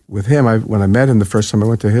work with him, when I met him the first time, I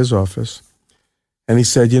went to his office, and he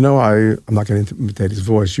said, I'm not going to imitate his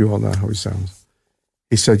voice. You all know how he sounds.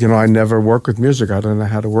 He said, I never work with music. I don't know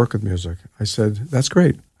how to work with music. I said, that's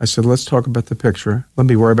great. I said, let's talk about the picture. Let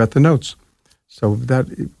me worry about the notes. So that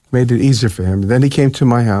made it easier for him. Then he came to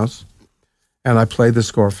my house, and I played the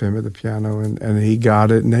score for him at the piano, and he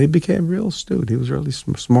got it, and he became real astute. He was really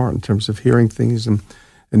smart in terms of hearing things and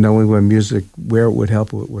knowing when music, where it would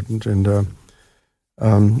help, where it wouldn't.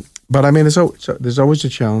 But I mean, there's always a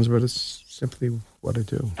challenge, but it's simply what I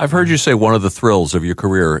do. I've heard you say one of the thrills of your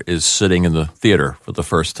career is sitting in the theater for the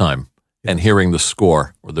first time and hearing the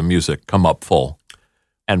score or the music come up full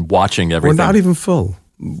and watching everything. Well, not even full.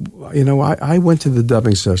 I went to the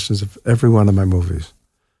dubbing sessions of every one of my movies,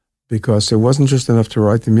 because it wasn't just enough to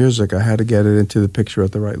write the music. I had to get it into the picture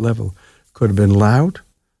at the right level. Could have been loud,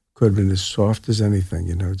 could have been as soft as anything.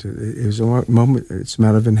 It was a moment. It's a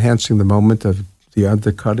matter of enhancing the moment of the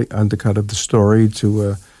undercut of the story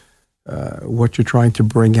to what you're trying to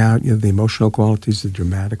bring out. The emotional qualities, the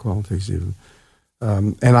dramatic qualities, even.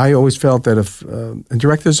 And I always felt that and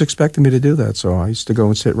directors expected me to do that, so I used to go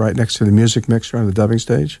and sit right next to the music mixer on the dubbing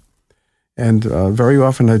stage, and very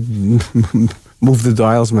often I'd move the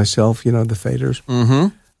dials myself, the faders.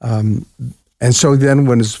 Mm-hmm. And so then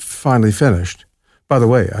when it's finally finished, by the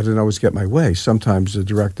way, I didn't always get my way. Sometimes the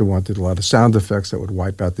director wanted a lot of sound effects that would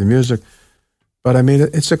wipe out the music. But I mean,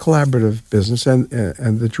 it's a collaborative business, and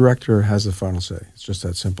the director has the final say. It's just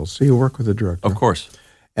that simple. So you work with the director. Of course.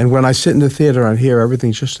 And when I sit in the theater, I hear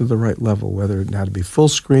everything just to the right level, whether it had to be full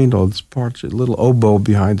screened or this part, a little oboe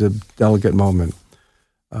behind a delicate moment.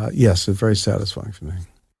 Yes, it's very satisfying for me.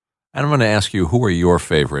 And I'm going to ask you, who are your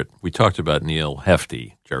favorite? We talked about Neil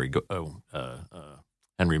Hefti,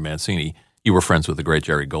 Henry Mancini. You were friends with the great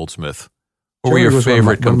Jerry Goldsmith. Who were your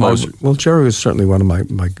favorite composer? Well, Jerry was certainly one of my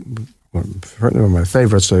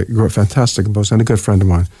favorites, a fantastic composer and a good friend of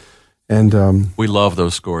mine. And we love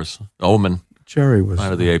those scores. Omen. Jerry was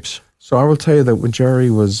Planet of the Apes. So I will tell you that when Jerry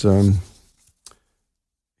was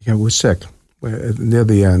sick near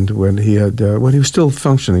the end, when he was still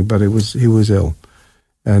functioning, but he was ill,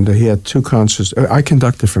 and he had 2 concerts. I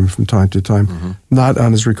conducted for him from time to time, mm-hmm. not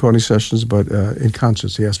on his recording sessions, but in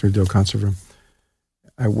concerts. He asked me to do a concert for him.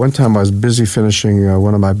 One time I was busy finishing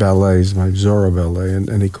one of my ballets, my Zorro ballet,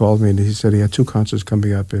 and he called me and he said he had 2 concerts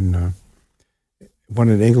coming up in one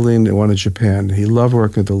in England and one in Japan. He loved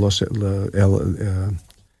working at the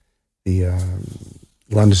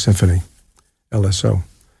London Symphony, LSO.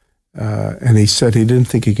 And he said he didn't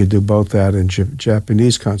think he could do both that and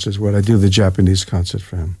Japanese concerts. Would I do the Japanese concert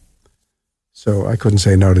for him? So I couldn't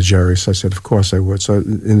say no to Jerry, so I said, of course I would. So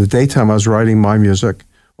in the daytime, I was writing my music,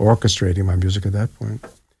 orchestrating my music at that point.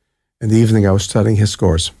 In the evening, I was studying his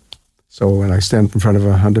scores. So when I stand in front of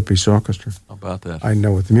a 100-piece orchestra, how about that? I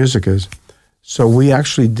know what the music is. So we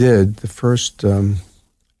actually did the first time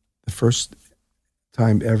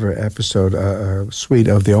ever episode, suite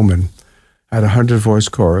of The Omen. I had a 100-voice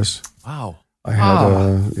chorus. Wow! I had,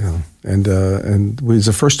 and it was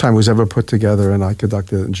the first time it was ever put together, and I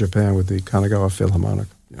conducted it in Japan with the Kanagawa Philharmonic,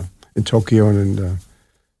 in Tokyo and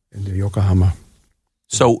in Yokohama.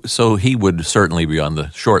 So he would certainly be on the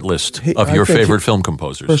short list of I your think favorite film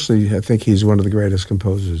composers. Personally, I think he's one of the greatest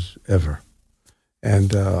composers ever.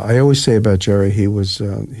 And I always say about Jerry, he's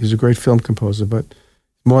a great film composer, but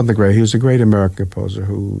more than great, he was a great American composer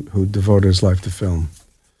who devoted his life to film.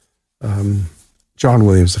 John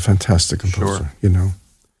Williams, a fantastic composer, Sure. you know.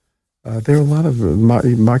 There are a lot of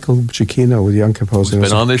Michael Giacchino, a young composer. He's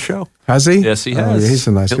been on this show. Has he? Yes, he has. Yeah, he's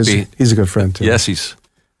a nice. He's a good friend too. Yes, he's.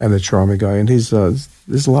 And a charming guy, and there's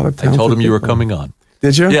a lot of I talented told him you were people. coming on.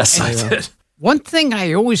 Did you? Yes, I did. One thing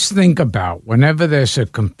I always think about whenever there's a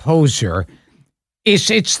composer is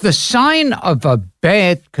it's the sign of a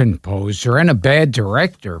bad composer and a bad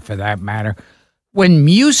director, for that matter, when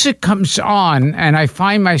music comes on and I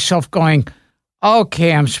find myself going,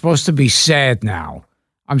 okay, I'm supposed to be sad now.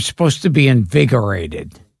 I'm supposed to be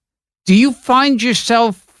invigorated. Do you find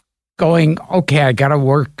yourself going, okay, I got to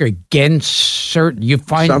work against certain, you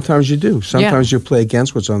find... Sometimes you do. Sometimes you play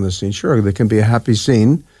against what's on the scene. Sure, there can be a happy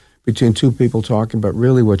scene between two people talking, but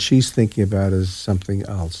really what she's thinking about is something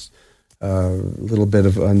else. A little bit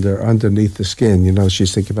of underneath the skin. You know,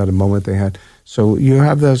 she's thinking about a moment they had. So you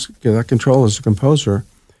have that control as a composer.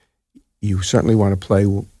 You certainly want to play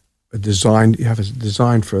a design. You have a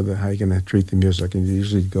design for how you're going to treat the music, and you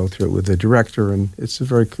usually go through it with the director, and it's a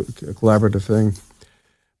very collaborative thing.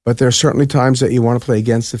 But there are certainly times that you want to play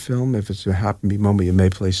against the film. If it's a happy moment, you may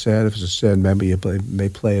play sad. If it's a sad moment, you may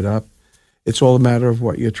play it up. It's all a matter of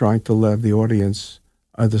what you're trying to let the audience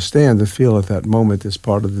understand and feel at that moment as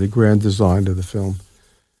part of the grand design of the film.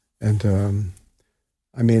 And,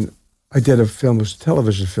 I mean, I did a film, it was a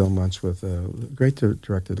television film once with a great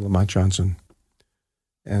director, Lamont Johnson.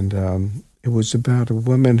 And it was about a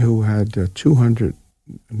woman who had 200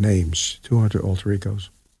 names, 200 alter egos.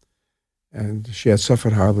 And she had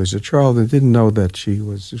suffered horribly as a child and didn't know that it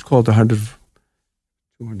was called 200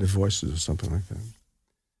 Voices or something like that.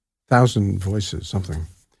 1,000 Voices, something.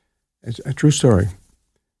 It's a true story.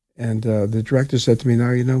 And the director said to me,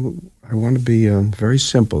 now, you know, I want to be very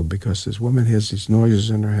simple because this woman has these noises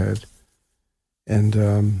in her head.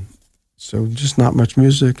 And so just not much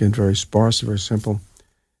music and very sparse, very simple.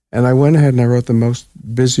 And I went ahead and I wrote the most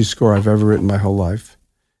busy score I've ever written my whole life.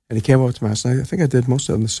 And he came over to my house, and I think I did most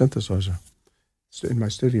of it in the synthesizer in my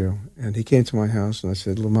studio. And he came to my house, and I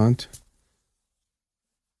said, Lamont,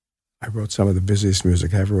 I wrote some of the busiest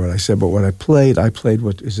music I ever wrote. I said, but what I played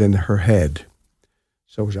what is in her head.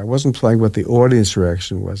 So I wasn't playing what the audience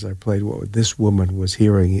reaction was. I played what this woman was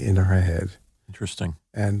hearing in her head. Interesting.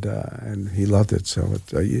 And he loved it. So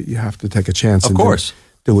you have to take a chance of and course.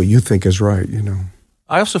 Do what you think is right, you know.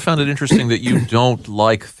 I also found it interesting that you don't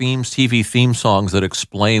like TV theme songs that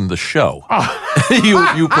explain the show.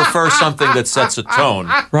 You prefer something that sets a tone.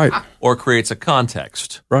 Right. Or creates a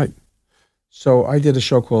context. Right. So I did a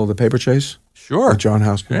show called The Paper Chase. Sure. With John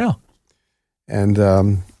Houseman. Yeah. And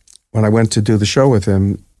when I went to do the show with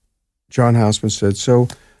him, John Houseman said, so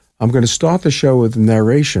I'm going to start the show with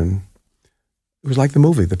narration. It was like the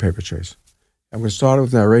movie, The Paper Chase. I'm going to start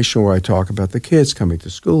with narration where I talk about the kids coming to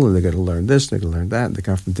school and they're going to learn this, they're going to learn that, and they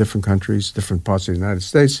come from different countries, different parts of the United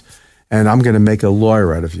States, and I'm going to make a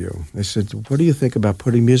lawyer out of you. They said, what do you think about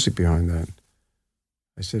putting music behind that?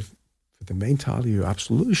 I said, for the main title, you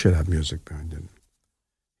absolutely should have music behind it.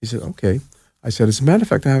 He said, okay. I said, as a matter of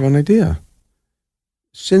fact, I have an idea.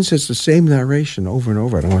 Since it's the same narration over and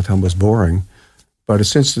over, I don't want to tell them it's boring, but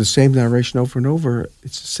since it's the same narration over and over,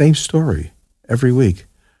 it's the same story every week.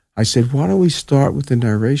 I said, why don't we start with the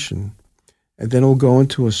narration, and then we'll go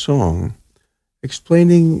into a song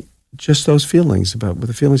explaining just those feelings about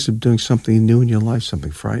the feelings of doing something new in your life,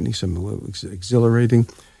 something frightening, something a little exhilarating,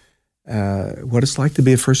 what it's like to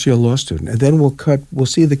be a first-year law student. And then we'll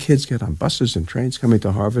see the kids get on buses and trains coming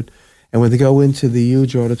to Harvard, and when they go into the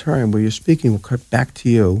huge auditorium where you're speaking, we'll cut back to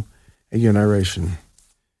you and your narration.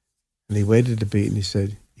 And he waited a beat, and he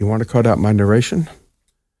said, you want to cut out my narration?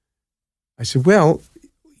 I said, well,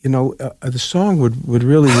 you know, the song would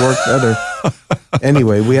really work better.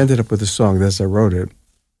 Anyway, we ended up with a song as I wrote it.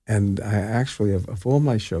 And I actually, of all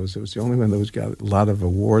my shows, it was the only one that got a lot of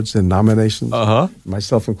awards and nominations,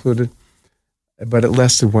 myself included. But it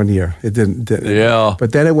lasted 1 year. It didn't. Yeah.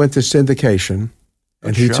 But then it went to syndication,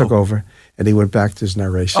 and he took over, and he went back to his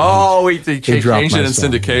narration. Oh, he changed it in song.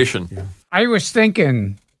 syndication. Yeah. I was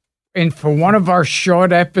thinking, and for one of our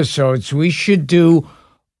short episodes, we should do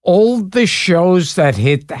all the shows that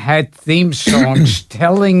had theme songs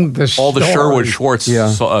telling the story. All the Sherwood Schwartz theme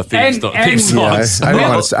songs. Yeah, I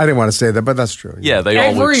didn't want to say that, but that's true. Yeah, they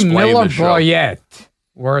all Every explain Miller the show. Boyette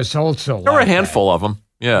was also There were a like handful of them.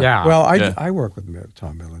 Yeah. Yeah. Well, I work with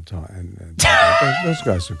Tom Miller and those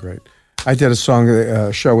guys are great. I did a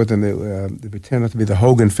song show with them. They pretended to be the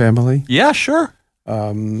Hogan family, Yeah, sure.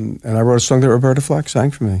 and I wrote a song that Roberta Flack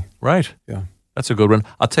sang for me. Right. Yeah, That's a good one.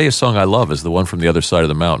 I'll tell you a song I love is the one from the other side of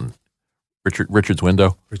the mountain. Richard's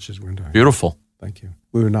Window. Richard's Window. Beautiful. Thank you.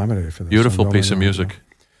 We were nominated for that. Beautiful piece of music.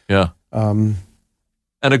 Yeah. And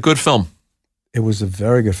a good film. It was a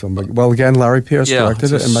very good film. Well, again, Larry Pierce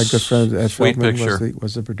directed it, and my good friend Ed sweet Feldman picture.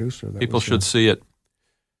 was the producer. People should see it.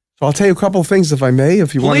 So I'll tell you a couple of things, if I may,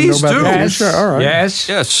 if you want to know Please about do. that. Yes. Sure, all right. Yes.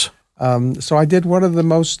 Yes. So I did one of the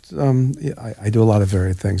most, I do a lot of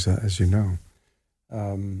varied things, as you know.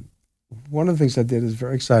 One of the things I did is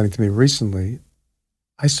very exciting to me recently.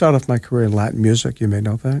 I started off my career in Latin music. You may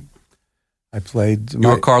know that. I played.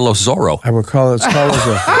 You're Carlos Zorro. I would call it.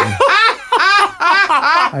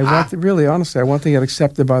 I want to get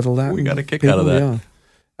accepted by the Latin. We got a kick people, out of that.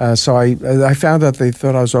 Yeah. So I found out they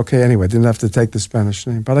thought I was okay anyway. I didn't have to take the Spanish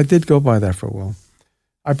name, but I did go by that for a while.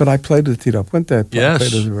 But I played with Tito Puente, I Yes.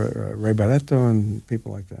 played with Ray Barreto and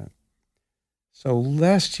people like that. So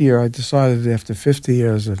last year I decided after 50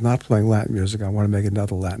 years of not playing Latin music, I want to make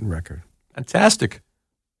another Latin record. Fantastic.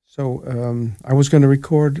 So I was going to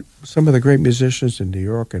record some of the great musicians in New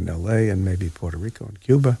York and L.A. and maybe Puerto Rico and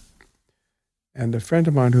Cuba. And a friend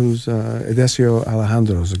of mine who's Edesio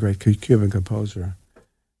Alejandro, who's a great Cuban composer.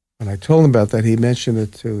 When I told him about that, he mentioned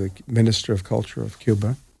it to the Minister of Culture of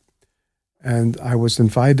Cuba. And I was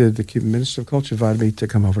invited, the Cuban Minister of Culture invited me to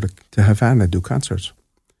come over to Havana and do concerts.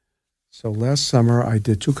 So last summer, I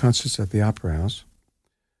did 2 concerts at the Opera House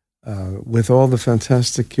with all the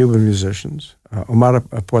fantastic Cuban musicians. Omar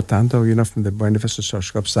Portando, from the Buena Vista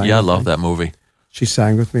Social Club, sang. Yeah, I with love me. that movie. She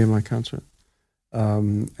sang with me in my concert.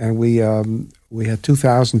 And we had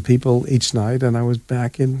 2,000 people each night, and I was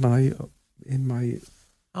back in my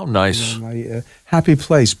Oh, nice. my happy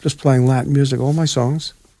place, just playing Latin music, all my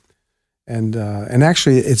songs. And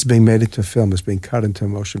actually, it's being made into a film. It's being cut into a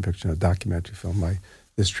motion picture, a documentary film.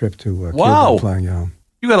 This trip to Wow. Cuba, playing.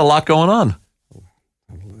 You got a lot going on.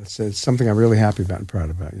 It's something I'm really happy about and proud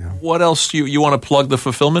about. What else? You want to plug the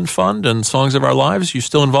Fulfillment Fund and Songs of Our Lives? You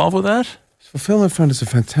still involved with that? Fulfillment Fund is a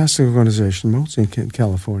fantastic organization, mostly in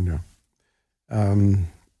California. A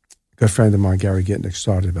good friend of mine, Gary Gitnick,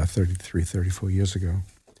 started about 34 years ago.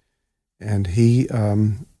 And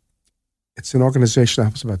it's an organization that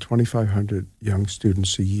helps about 2,500 young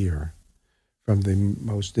students a year from the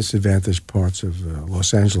most disadvantaged parts of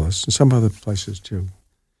Los Angeles and some other places too.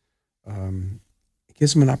 It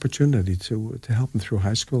gives them an opportunity to help them through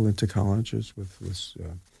high school into colleges with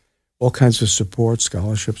all kinds of support,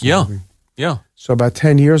 scholarships. Yeah. And everything. Yeah. So about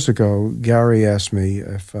 10 years ago, Gary asked me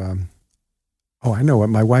if, I know what,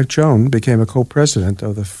 my wife Joan became a co-president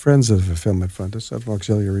of the Friends of the Fulfillment Fund, a sort of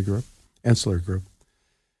auxiliary group, ancillary group.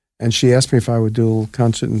 And she asked me if I would do a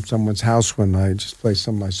concert in someone's house one night, just play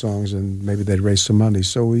some of my songs, and maybe they'd raise some money.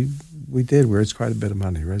 So we did. We raised quite a bit of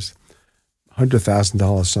money, raised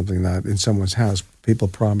 $100,000, something like that, in someone's house, people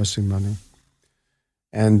promising money.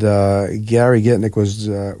 And Gary Gitnick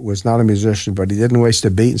was not a musician, but he didn't waste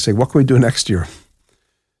a beat and say, what can we do next year?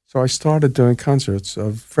 So I started doing concerts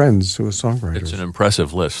of friends who were songwriters. It's an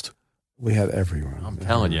impressive list. We had everyone. I'm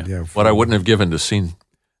telling you. Yeah, What I wouldn't have given to see.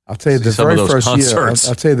 I'll tell you see the some very of those first year. concerts.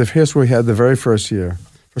 I'll tell you here's where we had the very first year.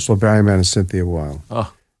 First of all, Barry Mann and Cynthia Weil.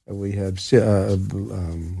 Oh. We had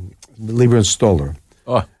Lieber Stoller,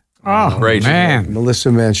 Oh, Great. man.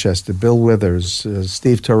 Melissa Manchester, Bill Withers,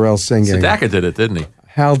 Steve Terrell singing, Sedaka did it, didn't he?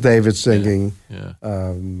 Hal David singing, Yeah.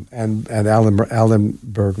 and Alan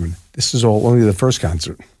Bergman. This is all only the first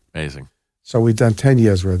concert. Amazing. So we've done 10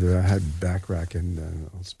 years worth of it. I had Backrack and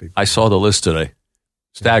all these people. I saw the list today.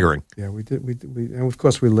 Staggering. Yeah, we did. We and of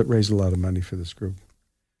course we raised a lot of money for this group.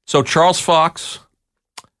 So Charles Fox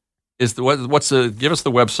is give us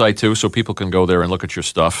the website too so people can go there and look at your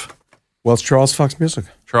stuff. Well, it's Charles Fox Music.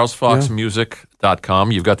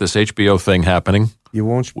 CharlesFoxMusic.com. You've got this HBO thing happening. You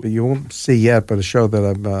won't see yet, but a show that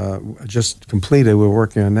I've just completed. We're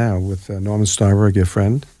working on now with Norman Steinberg, your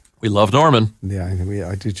friend. We love Norman. Yeah,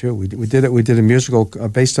 I do too. We did it. We did a musical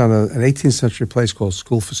based on an 18th century place called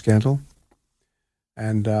School for Scandal,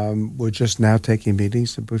 and we're just now taking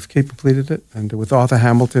meetings. We've completed it, and with Arthur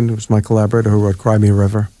Hamilton, who's my collaborator, who wrote "Cry Me a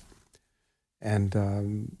River," and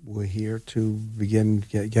we're here to begin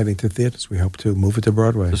getting to theaters. We hope to move it to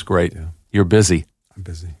Broadway. That's great. Yeah. You're busy. I'm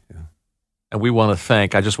busy. Yeah. And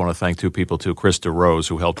I just want to thank 2 people too, Krista Rose,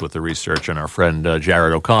 who helped with the research, and our friend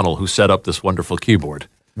Jared O'Connell, who set up this wonderful keyboard.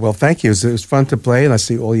 Well, thank you. It was fun to play, and I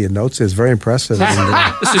see all your notes. It's very impressive.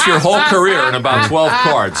 And, This is your whole career in about 12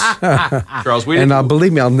 cards. Charles,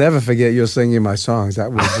 believe me, I'll never forget you singing my songs.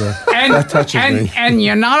 That was that touches me. And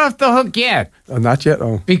you're not off the hook yet. Oh, not yet?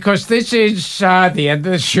 Oh. Because this is the end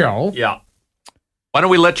of the show. Yeah. Why don't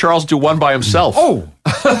we let Charles do one by himself? Oh.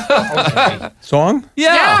 Okay. Song?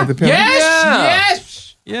 Yeah.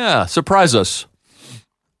 Yes. Yeah. Surprise us.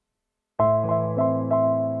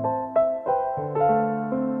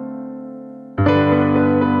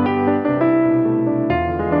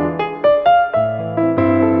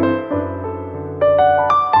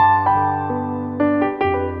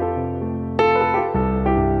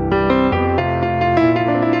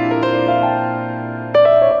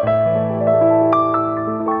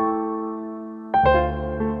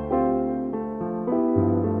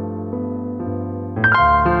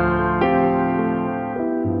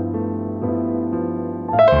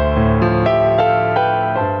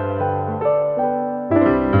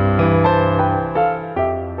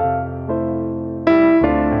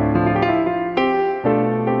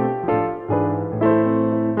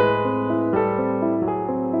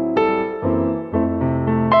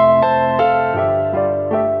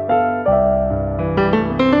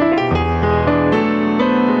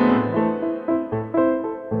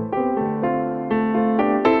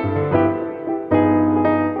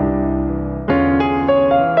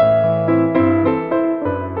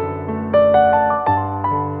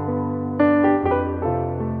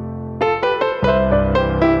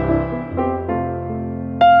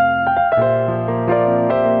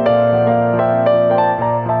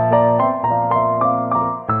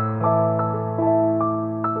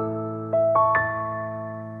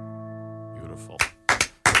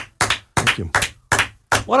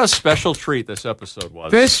 What a special treat this episode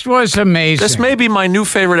was. This was amazing. This may be my new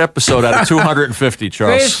favorite episode out of 250,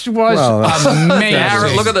 Charles. This was amazing.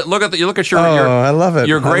 Aaron, look at your I love it.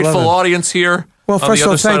 Your grateful audience here. Well, first of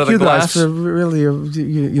all, thank you glass. guys for really,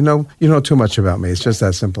 you know too much about me. It's just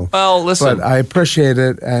that simple. Well, listen. But I appreciate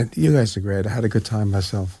it, and you guys are great. I had a good time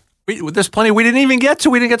myself. There's plenty we didn't even get to.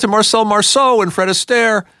 We didn't get to Marcel Marceau and Fred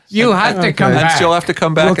Astaire. You have to come back. And you'll have to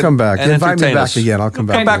come back. We'll come back. And invite me entertain back us. again. I'll come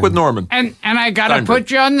back. Come back with Norman. And I got to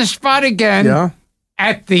put you on the spot again. Yeah.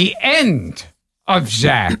 At the end of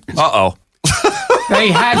Zapped, they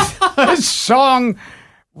had a song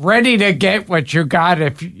ready to get what you got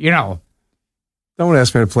if you know. Don't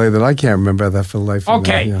ask me to play that. I can't remember that for the life of me.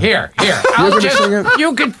 Okay, Yeah. here. You're gonna sing it?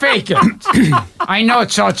 You can fake it. I know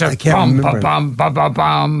it starts a bum remember it. bum bum bum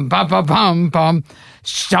bum bum bum bum bum.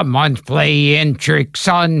 Someone's playing tricks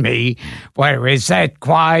on me. Where is that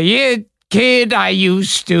quiet kid I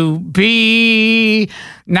used to be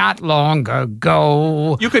not long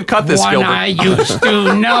ago? You could cut this, one Gilbert. I used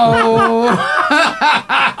to know.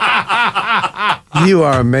 You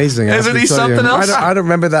are amazing. I have Isn't to he tell you. something else? I don't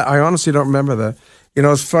remember that. I honestly don't remember that. You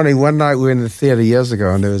know, it's funny. One night we were in the theater years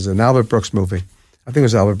ago, and there was an Albert Brooks movie. I think it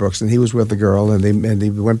was Albert Brooks, and he was with the girl, and he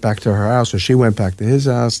went back to her house, or she went back to his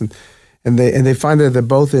house, and they find that they're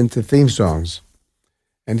both into theme songs.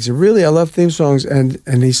 And he said, "Really, I love theme songs." And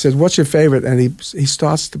he said, "What's your favorite?" And he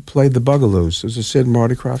starts to play the Bugaloos. It was a Sid and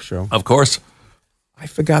Marty Krofft show. Of course. I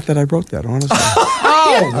forgot that I wrote that, honestly.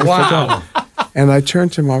 Oh, wow. And I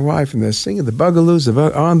turned to my wife, and they're singing the Bugaloos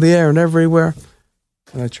on the air and everywhere.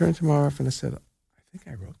 And I turned to my wife, and I said, "I think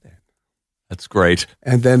I wrote that." That's great.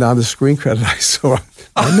 And then on the screen credit, I saw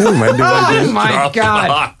I knew I did. Oh, my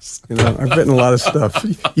God. You know, I've written a lot of stuff.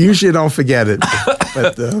 Usually, don't forget it,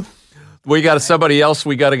 but We got somebody else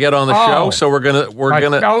we got to get on the show, so we're gonna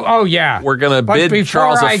yeah. we're gonna But bid before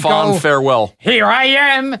Charles I a fond go, farewell. Here I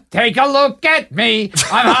am, take a look at me.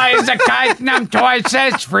 I'm high as a kite and I'm twice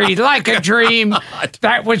as free, like a dream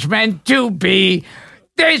that was meant to be.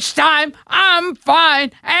 This time I'm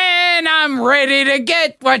fine and I'm ready to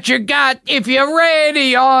get what you got if you're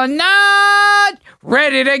ready or not.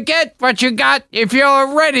 Ready to get what you got if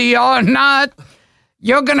you're ready or not.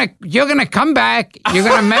 You're gonna come back. You're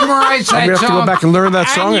gonna memorize that song. I'm gonna have to go back and learn that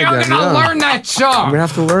song and again. You're gonna Yeah. learn that song. I'm gonna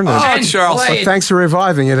have to learn it. Oh, Charles. play But thanks for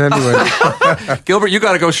reviving it anyway. Gilbert, you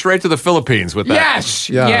got to go straight to the Philippines with that. Yes,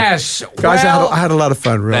 Yeah. yes. Guys, Well, I had a lot of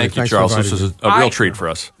fun. Really, Thank you, Thanks for Charles. This inviting is me. a real treat for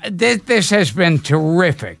us. This has been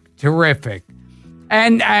terrific.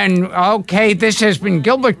 And okay, this has been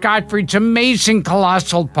Gilbert Gottfried's amazing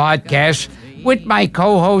colossal podcast with my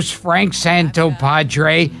co-host Frank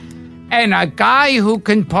Santopadre and a guy who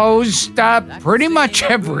composed pretty much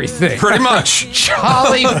everything. Pretty much.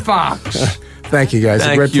 Charlie Fox. Thank you, guys.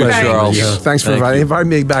 Thank a great you, pleasure. Charles. Yeah. Thanks for Thank you. inviting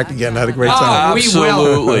me back again. I had a great time. we will.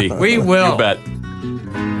 Absolutely. We will. You bet.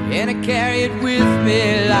 And I carry it with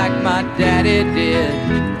me like my daddy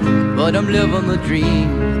did. but I'm living the dream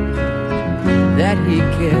that he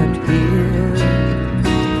kept here.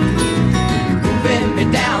 Moving me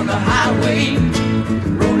down the highway,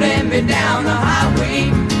 rolling me down the highway,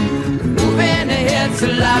 moving ahead so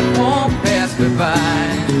life won't pass me by.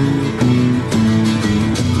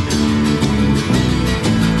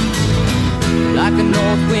 Like a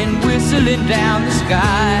north wind whistling down the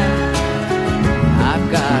sky, I've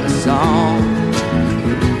got a song,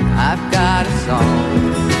 I've got a song.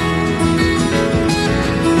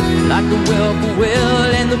 Like the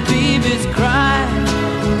whippoorwill and the babies cry,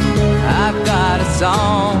 I've got a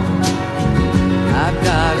song, I've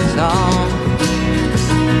got a song.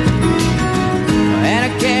 And I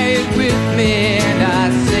carry it with me and I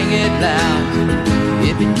sing it loud.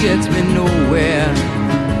 If it gets me nowhere,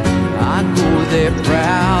 I go there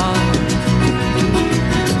proud.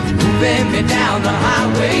 Moving me down the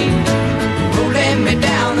highway, rolling me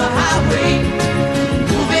down the highway,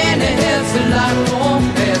 moving ahead so life won't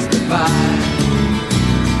pass me by.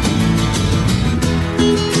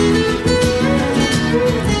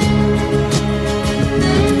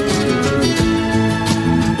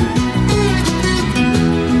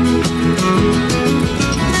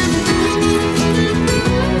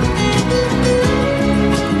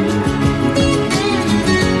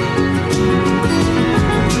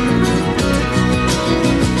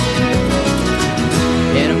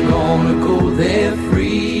 They're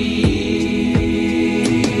free.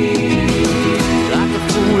 Like a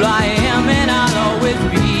fool I am and I'll always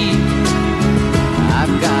be.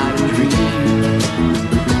 I've got a dream,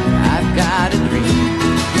 I've got a dream.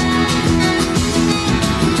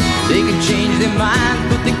 They can change their minds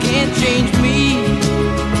but they can't change me.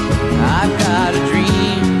 I've got a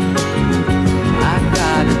dream, I've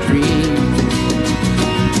got a dream.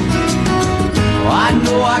 Oh, I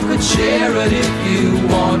know I could share it if you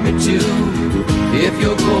want me to. If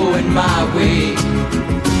you're going my way,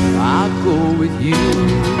 I'll go with you.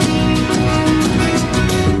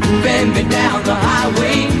 Bend me down the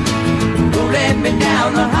highway, rolling me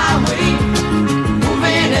down the highway,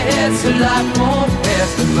 moving ahead so life won't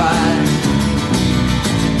pass me by.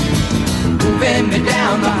 Moving me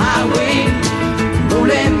down the highway,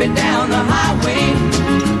 rolling me down the highway,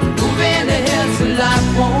 moving ahead so life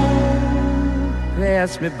won't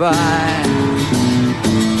pass me by.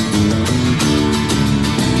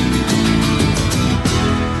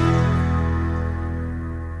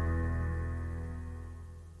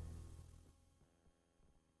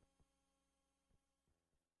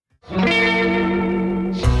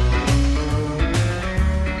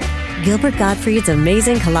 Gilbert Gottfried's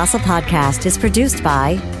Amazing Colossal Podcast is produced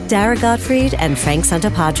by Dara Gottfried and Frank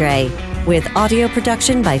Santopadre, with audio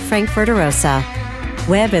production by Frank Verderosa.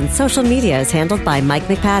 Web and social media is handled by Mike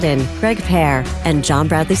McPadden, Greg Pear, and John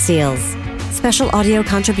Bradley Seals. Special audio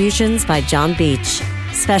contributions by John Beach.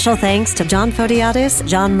 Special thanks to John Fodiatis,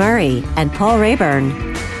 John Murray, and Paul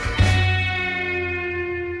Rayburn.